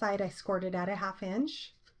 5-inch side, I scored it at a 1/2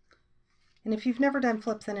 inch. And if you've never done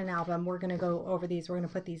flips in an album, we're going to go over these. We're going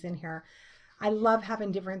to put these in here. I love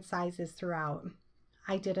having different sizes throughout.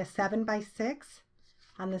 I did a 7 by 6.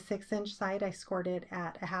 On the 6-inch side, I scored it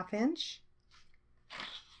at a 1/2 inch.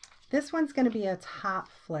 This one's going to be a top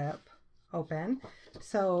flip open.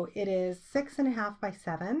 So it is 6.5 by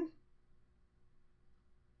 7.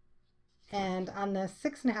 And on the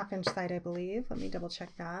 6.5 inch side, I believe, let me double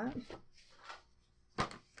check that.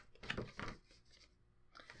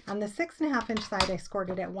 On the 6.5 inch side, I scored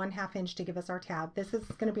it at 1/2 inch to give us our tab. This is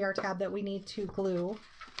going to be our tab that we need to glue.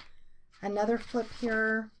 Another flip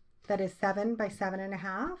here that is 7 by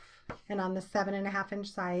 7.5. And on the 7.5 inch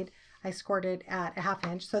side, I scored it at a 1/2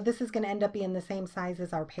 inch. So this is going to end up being the same size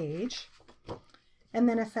as our page. And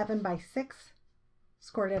then a 7 by 6,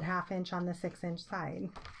 scored at 1/2 inch on the 6-inch side.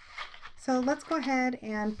 So let's go ahead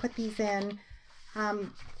and put these in.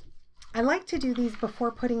 I like to do these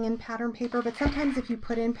before putting in pattern paper, but sometimes if you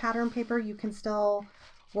put in pattern paper, you can still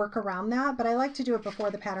work around that. But I like to do it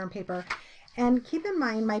before the pattern paper. And keep in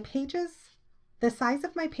mind, my pages, the size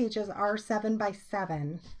of my pages are 7 by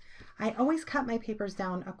 7. I always cut my papers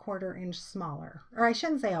down a 1/4 inch smaller. Or I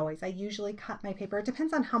shouldn't say always, I usually cut my paper. It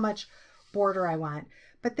depends on how much border I want.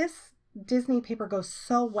 But this Disney paper goes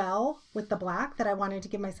so well with the black that I wanted to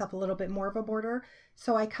give myself a little bit more of a border.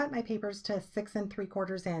 So I cut my papers to 6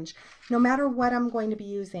 3/4 inch. No matter what I'm going to be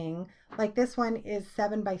using, like this one is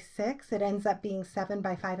 7 by 6. It ends up being 7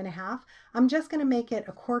 by 5.5. I'm just going to make it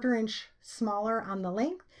a 1/4 inch smaller on the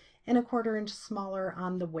length and a 1/4 inch smaller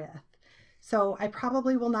on the width. So I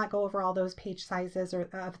probably will not go over all those page sizes or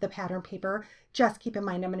of the pattern paper. Just keep in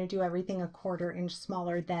mind, I'm going to do everything a 1/4 inch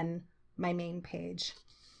smaller than my main page.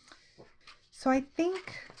 So I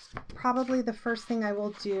think probably the first thing I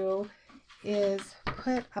will do is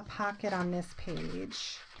put a pocket on this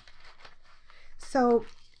page. So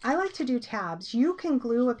I like to do tabs. You can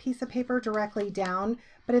glue a piece of paper directly down,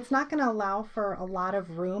 but it's not going to allow for a lot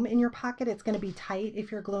of room in your pocket. It's going to be tight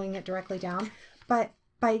if you're gluing it directly down. But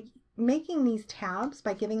by making these tabs,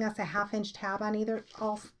 by giving us a 1/2 inch tab on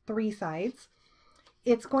all 3 sides,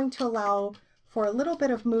 it's going to allow for a little bit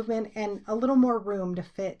of movement and a little more room to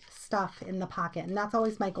fit stuff in the pocket. And that's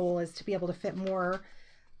always my goal, is to be able to fit more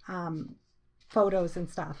photos and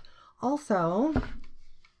stuff. Also,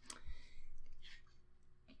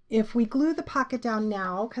 if we glue the pocket down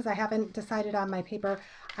now, because I haven't decided on my paper,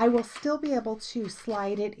 I will still be able to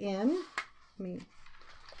slide it in. Let me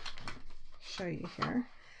show you here.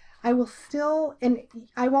 I will still, and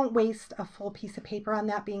I won't waste a full piece of paper on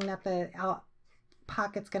that, being that the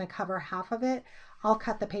pocket's going to cover half of it. I'll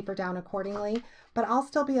cut the paper down accordingly, but I'll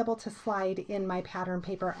still be able to slide in my pattern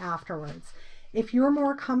paper afterwards. If you're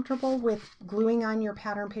more comfortable with gluing on your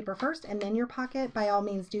pattern paper first and then your pocket, by all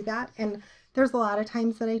means do that. And there's a lot of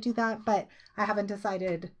times that I do that, but I haven't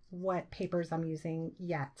decided what papers I'm using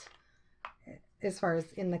yet as far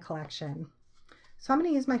as in the collection. So I'm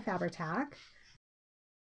going to use my Fabri-Tac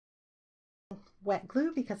wet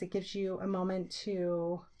glue because it gives you a moment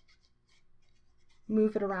to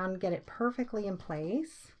move it around, get it perfectly in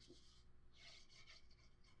place.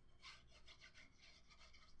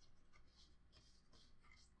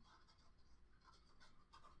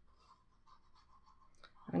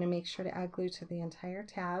 I'm going to make sure to add glue to the entire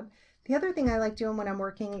tab. The other thing I like doing when I'm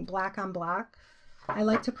working black on black, I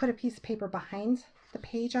like to put a piece of paper behind the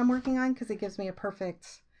page I'm working on because it gives me a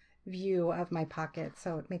perfect view of my pocket,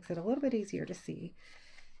 so it makes it a little bit easier to see.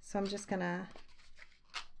 So I'm just going to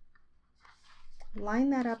line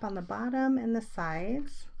that up on the bottom and the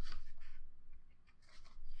sides,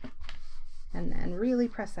 and then really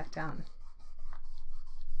press that down.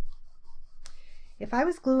 If I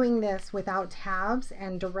was gluing this without tabs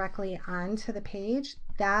and directly onto the page,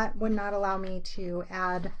 that would not allow me to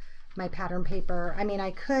add my pattern paper. I mean,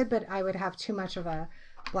 I could, but I would have too much of a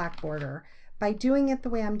black border. By doing it the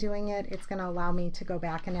way I'm doing it, it's going to allow me to go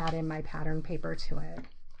back and add in my pattern paper to it.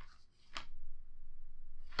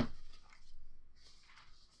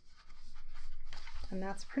 And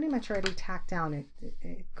that's pretty much already tacked down.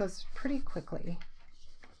 It goes pretty quickly.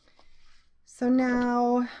 So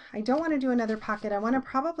now I don't want to do another pocket. I want to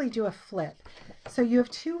probably do a flip. So you have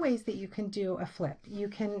two ways that you can do a flip. You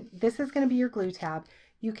can, this is going to be your glue tab.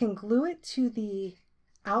 You can glue it to the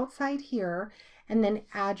outside here and then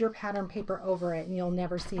add your pattern paper over it and you'll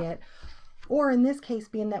never see it. Or in this case,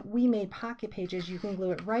 being that we made pocket pages, you can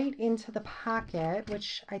glue it right into the pocket,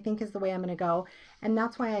 which I think is the way I'm going to go. And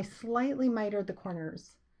that's why I slightly mitered the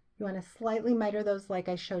corners. You want to slightly miter those like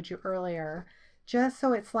I showed you earlier, just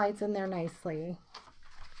so it slides in there nicely.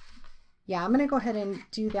 Yeah, I'm going to go ahead and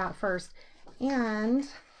do that first. And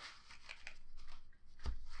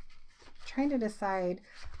trying to decide,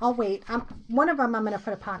 I'll wait. One of them I'm going to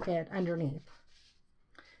put a pocket underneath.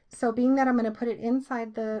 So being that I'm going to put it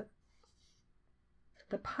inside the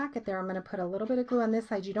pocket there, I'm going to put a little bit of glue on this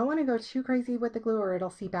side. You don't want to go too crazy with the glue or it'll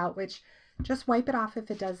seep out, which just wipe it off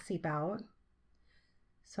if it does seep out.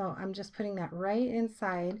 So I'm just putting that right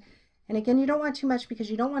inside. And again, you don't want too much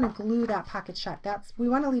because you don't want to glue that pocket shut. We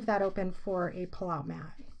want to leave that open for a pull-out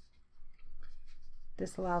mat.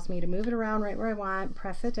 This allows me to move it around right where I want,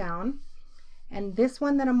 press it down. And this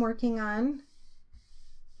one that I'm working on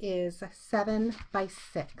is 7 by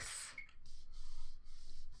 6.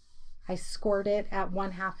 I scored it at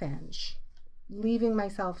 1/2 inch, leaving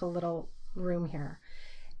myself a little room here.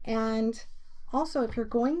 And also, if you're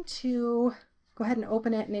going to go ahead and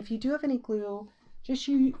open it, and if you do have any glue, just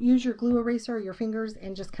use your glue eraser or your fingers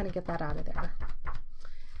and just kind of get that out of there.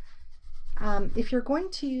 If you're going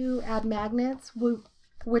to add magnets,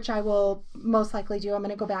 which I will most likely do, I'm going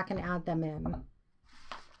to go back and add them in.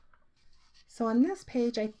 So on this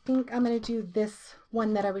page, I think I'm going to do this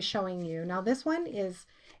one that I was showing you. Now this one is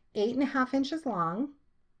 8.5 inches long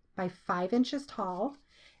by 5 inches tall,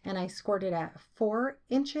 and I scored it at 4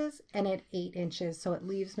 inches and at 8 inches, so it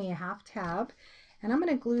leaves me a half tab. And I'm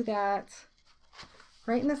going to glue that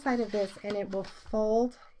right in the side of this, and it will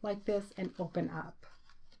fold like this and open up.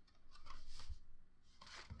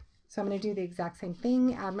 So I'm going to do the exact same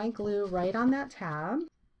thing, add my glue right on that tab.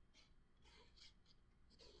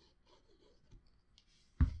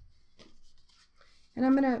 And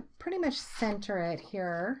I'm going to pretty much center it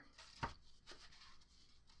here.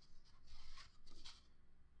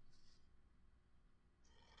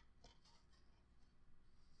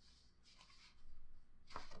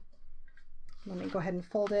 Let me go ahead and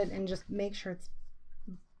fold it and just make sure it's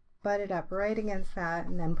butted up right against that,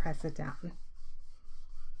 and then press it down.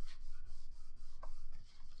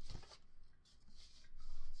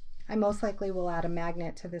 I most likely will add a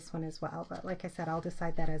magnet to this one as well, but like I said, I'll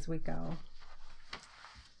decide that as we go.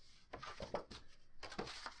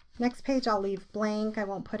 Next page I'll leave blank. I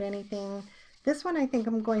won't put anything. This one I think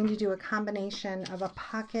I'm going to do a combination of a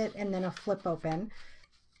pocket and then a flip open.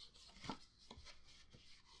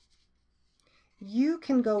 You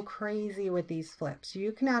can go crazy with these flips.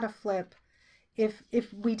 You can add a flip. If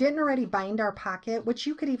we didn't already bind our pocket, which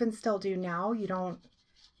you could even still do now, you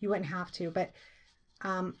wouldn't have to, but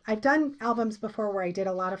I've done albums before where I did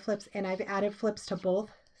a lot of flips, and I've added flips to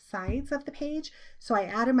both sides of the page. So I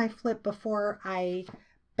added my flip before I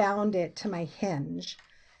bound it to my hinge.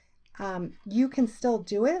 You can still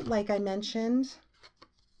do it like I mentioned,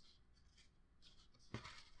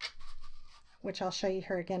 which I'll show you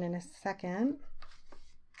here again in a second.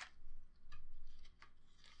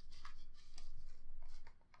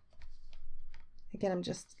 Again, I'm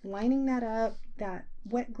just lining that up. That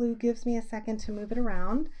wet glue gives me a second to move it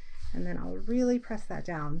around, and then I'll really press that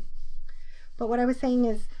down. But what I was saying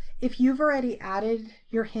is, if you've already added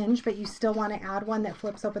your hinge, but you still want to add one that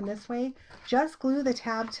flips open this way, just glue the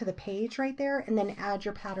tab to the page right there and then add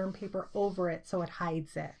your pattern paper over it so it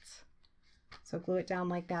hides it. So glue it down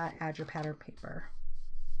like that, add your pattern paper.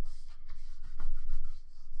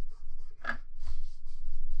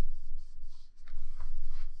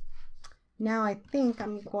 Now I think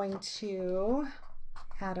I'm going to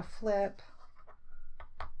add a flip.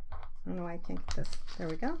 I don't know why I can't get this. There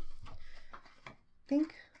we go. I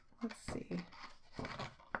think, let's see.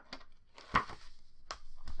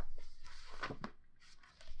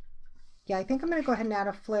 Yeah, I think I'm going to go ahead and add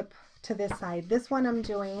a flip to this side. This one I'm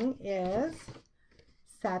doing is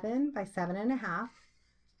 7 by 7.5,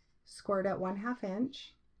 scored at 1/2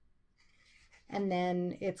 inch. And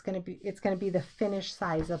then it's going to be the finished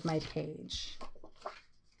size of my page.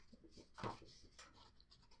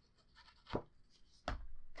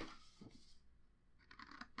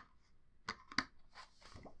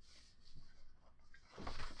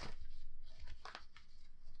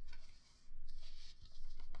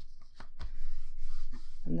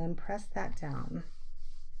 And then press that down.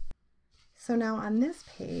 So now on this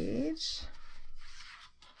page,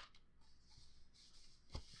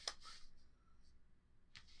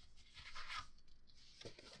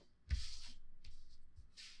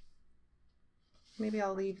 maybe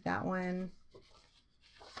I'll leave that one.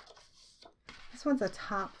 This one's a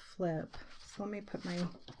top flip. So let me put my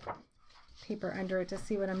paper under it to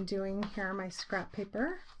see what I'm doing here, my scrap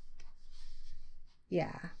paper.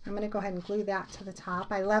 Yeah, I'm going to go ahead and glue that to the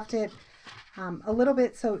top. I left it a little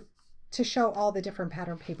bit so to show all the different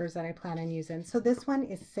pattern papers that I plan on using. So this one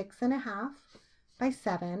is 6.5 by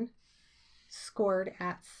 7, scored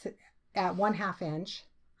at 1/2 inch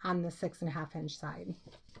on the 6.5 inch side.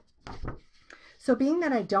 So being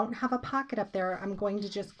that I don't have a pocket up there, I'm going to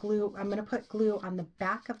just glue, I'm going to put glue on the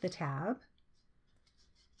back of the tab.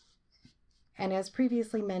 And as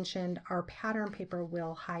previously mentioned, our pattern paper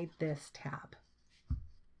will hide this tab.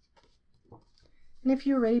 And if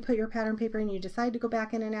you already put your pattern paper and you decide to go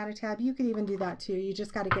back in and add a tab, you could even do that too. You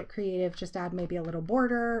just got to get creative. Just add maybe a little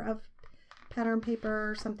border of pattern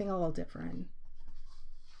paper or something a little different.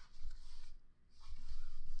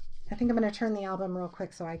 I think I'm going to turn the album real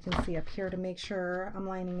quick so I can see up here to make sure I'm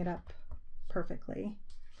lining it up perfectly.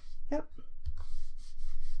 Yep.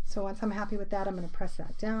 So once I'm happy with that, I'm going to press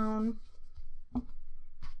that down.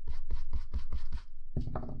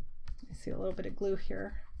 I see a little bit of glue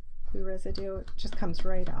here. Glue residue, it just comes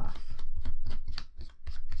right off.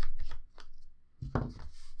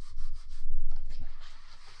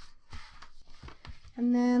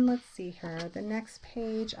 And then let's see here, the next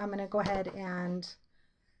page, I'm going to go ahead and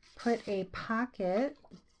put a pocket.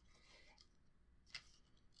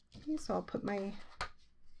 Okay, so I'll put my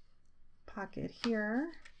pocket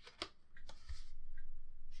here.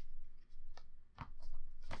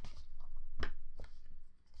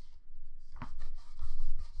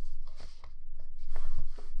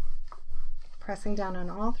 Pressing down on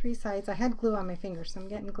all 3 sides. I had glue on my fingers, so I'm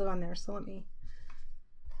getting glue on there. So let me,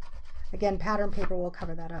 again, pattern paper will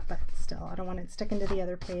cover that up, but still, I don't want it sticking to the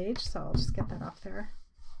other page, so I'll just get that off there.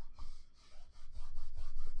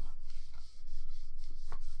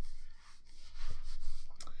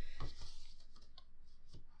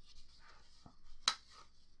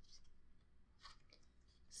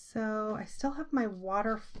 So I still have my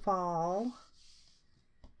waterfall.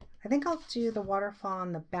 I think I'll do the waterfall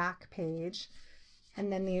on the back page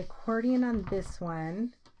and then the accordion on this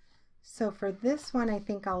one. So for this one, I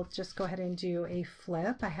think I'll just go ahead and do a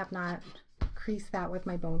flip. I have not creased that with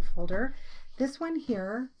my bone folder. This one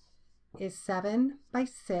here is 7 by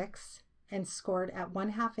 6 and scored at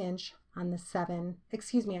 1/2 inch on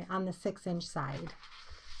the on the 6 inch side,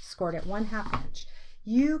 scored at 1/2 inch.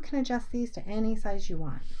 You can adjust these to any size you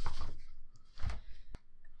want.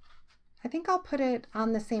 I think I'll put it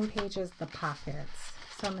on the same page as the pockets.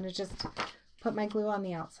 So I'm going to just put my glue on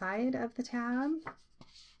the outside of the tab.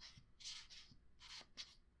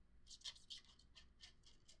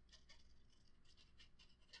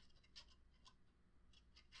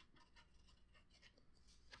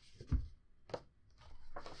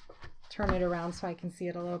 Turn it around so I can see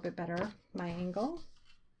it a little bit better, my angle.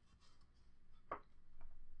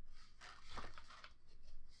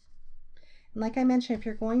 And like I mentioned, if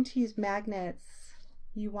you're going to use magnets,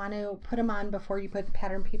 you want to put them on before you put the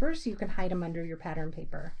pattern paper so you can hide them under your pattern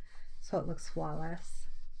paper so it looks flawless.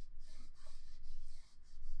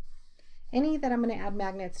 Any that I'm going to add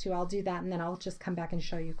magnets to, I'll do that and then I'll just come back and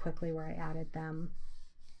show you quickly where I added them.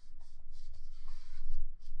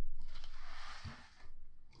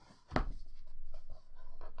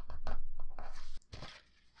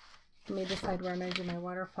 Let me decide where I'm going to do my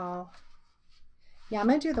waterfall. Yeah, I'm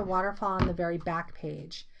going to do the waterfall on the very back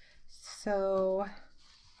page. So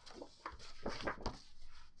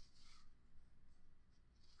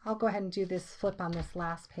I'll go ahead and do this flip on this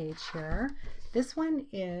last page here. This one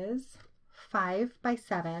is 5 by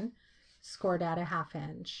 7, scored at 1/2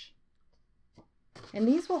 inch. And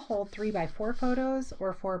these will hold 3 by 4 photos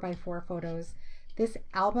or 4 by 4 photos. This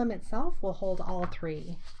album itself will hold all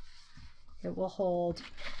three. It will hold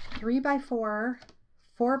 3x4,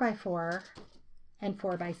 4x4, and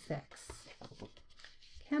 4x6.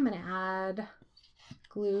 Okay, I'm going to add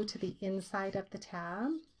glue to the inside of the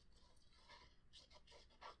tab.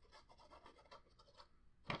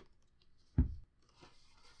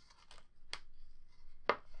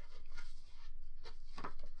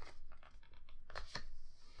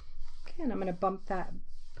 Okay, and I'm going to bump that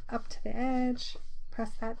up to the edge,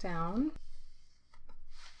 press that down.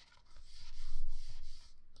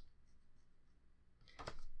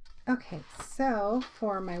 Okay, so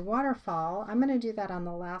for my waterfall, I'm going to do that on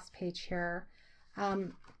the last page here.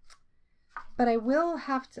 But I will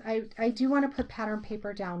have to, I do want to put pattern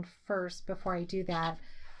paper down first before I do that.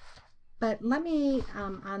 But let me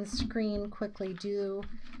on screen quickly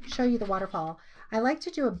show you the waterfall. I like to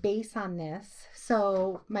do a base on this.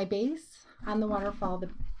 So my base on the waterfall, the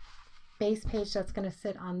base page that's going to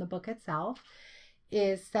sit on the book itself,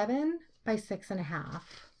 is 7 by 6.5.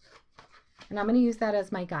 And I'm going to use that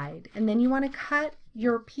as my guide. And then you want to cut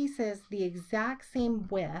your pieces the exact same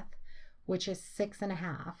width, which is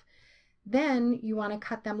 6.5. Then you want to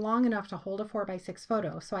cut them long enough to hold a 4x6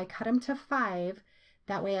 photo. So I cut them to 5.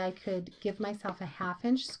 That way I could give myself a 1/2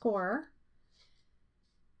 inch score.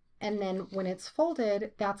 And then when it's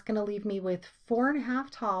folded, that's going to leave me with 4.5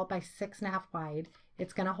 tall by 6.5 wide.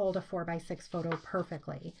 It's going to hold a 4x6 photo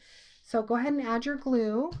perfectly. So go ahead and add your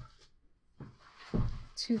glue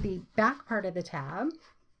to the back part of the tab.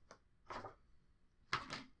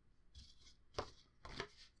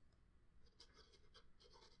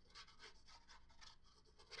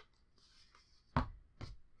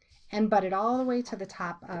 And butt it all the way to the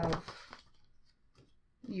top of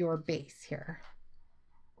your base here.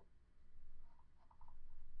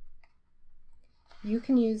 You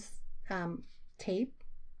can use tape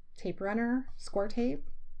runner, score tape.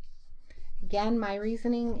 Again, my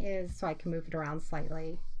reasoning is so I can move it around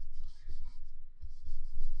slightly.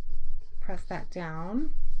 Press that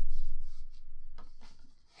down.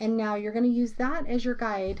 And now you're going to use that as your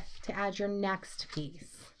guide to add your next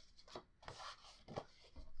piece.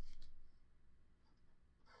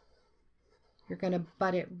 You're going to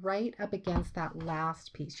butt it right up against that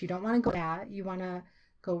last piece. You don't want to go that, you want to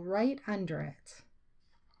go right under it.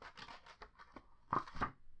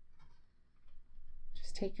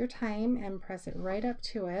 Just take your time and press it right up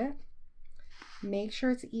to it. Make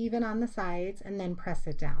sure it's even on the sides and then press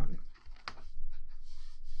it down.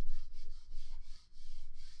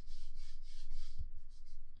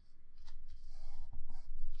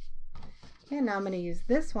 And now I'm going to use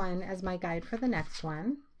this one as my guide for the next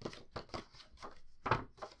one.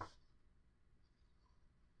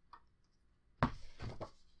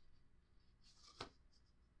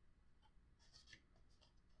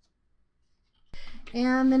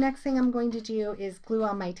 And the next thing I'm going to do is glue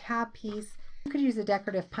on my tab piece. You could use a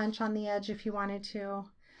decorative punch on the edge if you wanted to.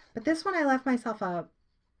 But this one I left myself a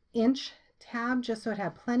 1-inch tab just so it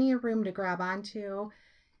had plenty of room to grab onto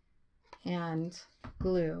and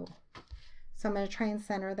glue. So I'm going to try and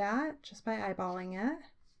center that just by eyeballing it.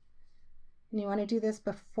 And you want to do this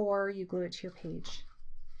before you glue it to your page.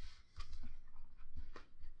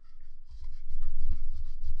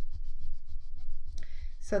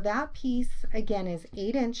 So that piece again is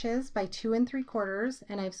 8 inches by 2 3/4,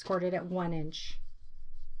 and I've scored it at 1 inch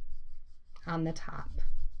on the top.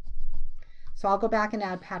 So I'll go back and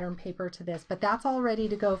add pattern paper to this, but that's all ready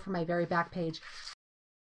to go for my very back page.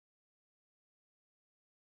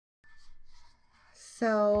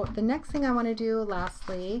 So the next thing I want to do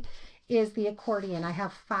lastly is the accordion. I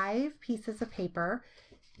have 5 pieces of paper,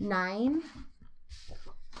 9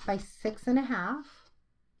 by 6.5.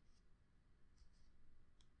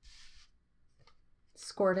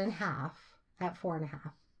 Scored in half at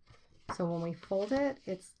 4.5. So when we fold it,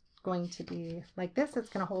 it's going to be like this. It's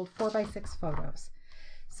going to hold 4x6 photos.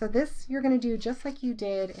 So this you're going to do just like you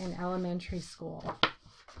did in elementary school.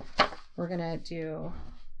 We're going to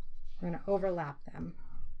overlap them.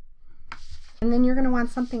 And then you're going to want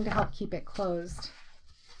something to help keep it closed.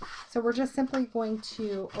 So we're just simply going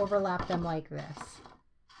to overlap them like this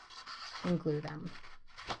and glue them.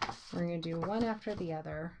 We're going to do one after the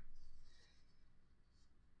other.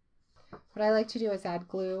 What I like to do is add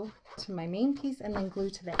glue to my main piece and then glue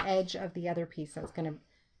to the edge of the other piece that's going to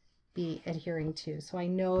be adhering to. So I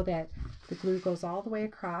know that the glue goes all the way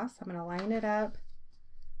across. I'm going to line it up.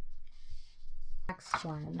 Next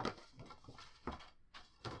one.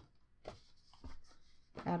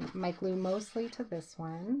 Add my glue mostly to this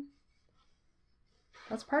one.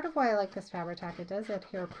 That's part of why I like this fabric tack. It does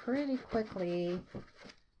adhere pretty quickly.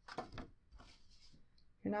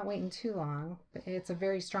 You're You're not waiting too long, but it's a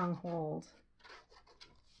very strong hold.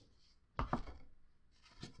 So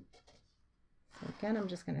again, I'm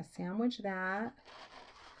just going to sandwich that,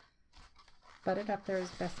 butt it up there as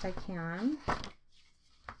best I can.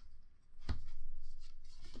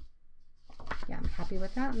 Yeah, I'm happy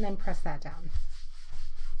with that, and then press that down.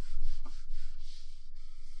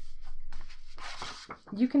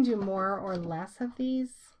 You can do more or less of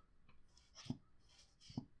these.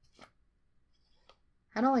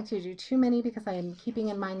 I don't like to do too many because I'm keeping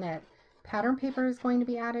in mind that pattern paper is going to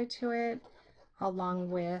be added to it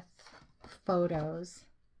along with photos.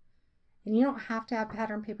 And you don't have to have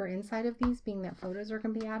pattern paper inside of these, being that photos are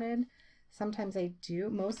going to be added. Sometimes I do,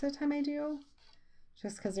 most of the time I do,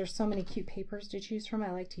 just because there's so many cute papers to choose from.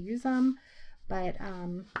 I like to use them. But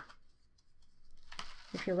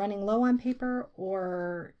if you're running low on paper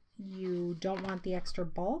or you don't want the extra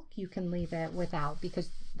bulk, you can leave it without because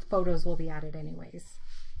photos will be added anyways.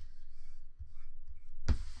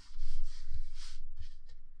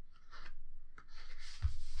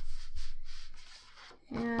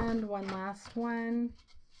 And one last one.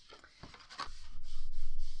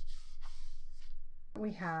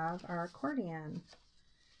 We have our accordion.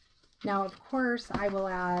 Now, of course, I will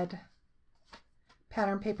add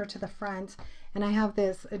pattern paper to the front, and I have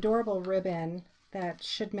this adorable ribbon that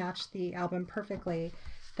should match the album perfectly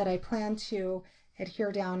that I plan to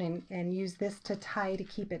adhere down and use this to tie to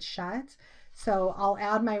keep it shut. So I'll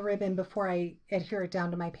add my ribbon before I adhere it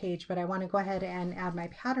down to my page, but I want to go ahead and add my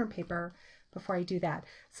pattern paper before I do that.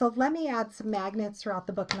 So let me add some magnets throughout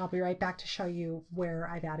the book, and I'll be right back to show you where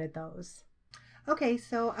I've added those. Okay,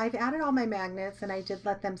 so I've added all my magnets, and I did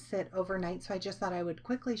let them sit overnight, so I just thought I would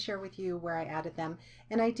quickly share with you where I added them.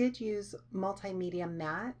 And I did use Multimedia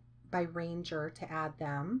Matte by Ranger to add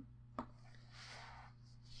them.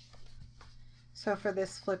 So for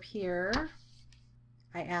this flip here,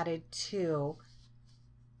 I added 2.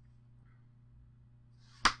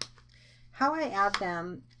 How I add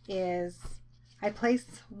them is I place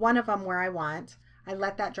one of them where I want. I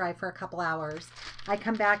let that dry for a couple hours. I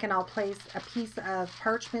come back and I'll place a piece of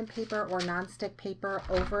parchment paper or nonstick paper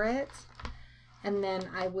over it. And then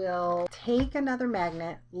I will take another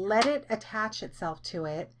magnet, let it attach itself to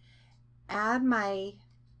it, add my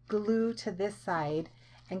glue to this side,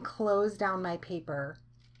 and close down my paper.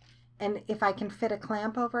 And if I can fit a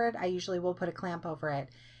clamp over it, I usually will put a clamp over it.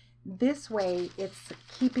 This way, it's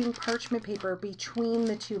keeping parchment paper between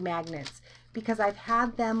the 2 magnets because I've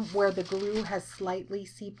had them where the glue has slightly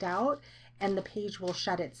seeped out and the page will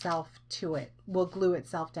shut itself to it, will glue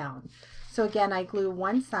itself down. So again, I glue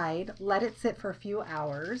one side, let it sit for a few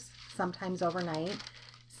hours, sometimes overnight,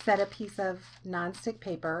 set a piece of nonstick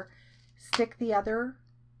paper, stick the other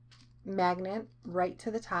magnet right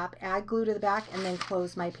to the top, add glue to the back, and then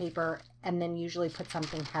close my paper, and then usually put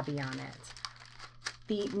something heavy on it.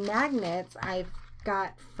 The magnets I've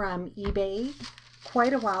got from eBay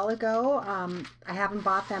quite a while ago. I haven't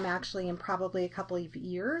bought them actually in probably a couple of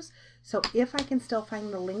years. So if I can still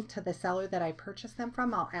find the link to the seller that I purchased them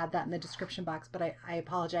from, I'll add that in the description box, but I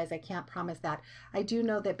apologize, I can't promise that. I do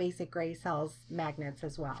know that Basic Gray sells magnets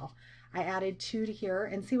as well. I added 2 to here,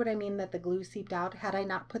 and see what I mean that the glue seeped out? Had I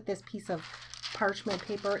not put this piece of parchment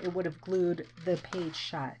paper, it would have glued the page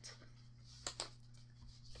shut.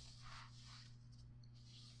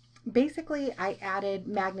 Basically, I added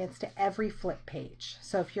magnets to every flip page.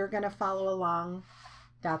 So if you're going to follow along,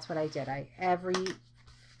 that's what I did. Every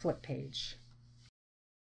flip page.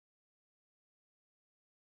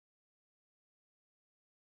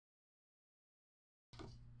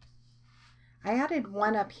 I added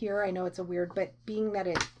one up here. I know it's a weird, but being that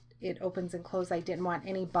it opens and closes, I didn't want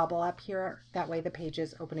any bubble up here. That way the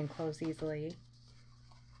pages open and close easily.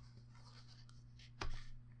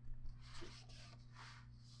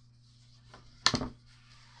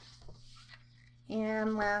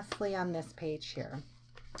 And lastly on this page here.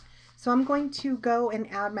 So I'm going to go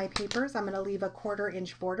and add my papers. I'm going to leave a 1/4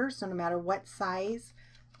 inch border. So no matter what size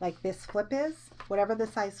like this flip is, whatever the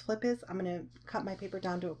size flip is, I'm going to cut my paper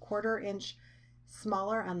down to a 1/4 inch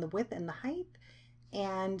smaller on the width and the height.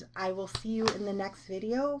 And I will see you in the next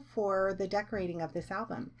video for the decorating of this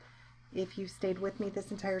album. If you stayed with me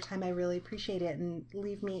this entire time, I really appreciate it. And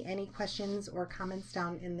leave me any questions or comments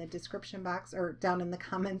down in the description box or down in the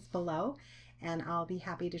comments below, and I'll be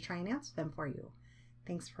happy to try and answer them for you.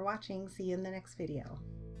 Thanks for watching. See you in the next video.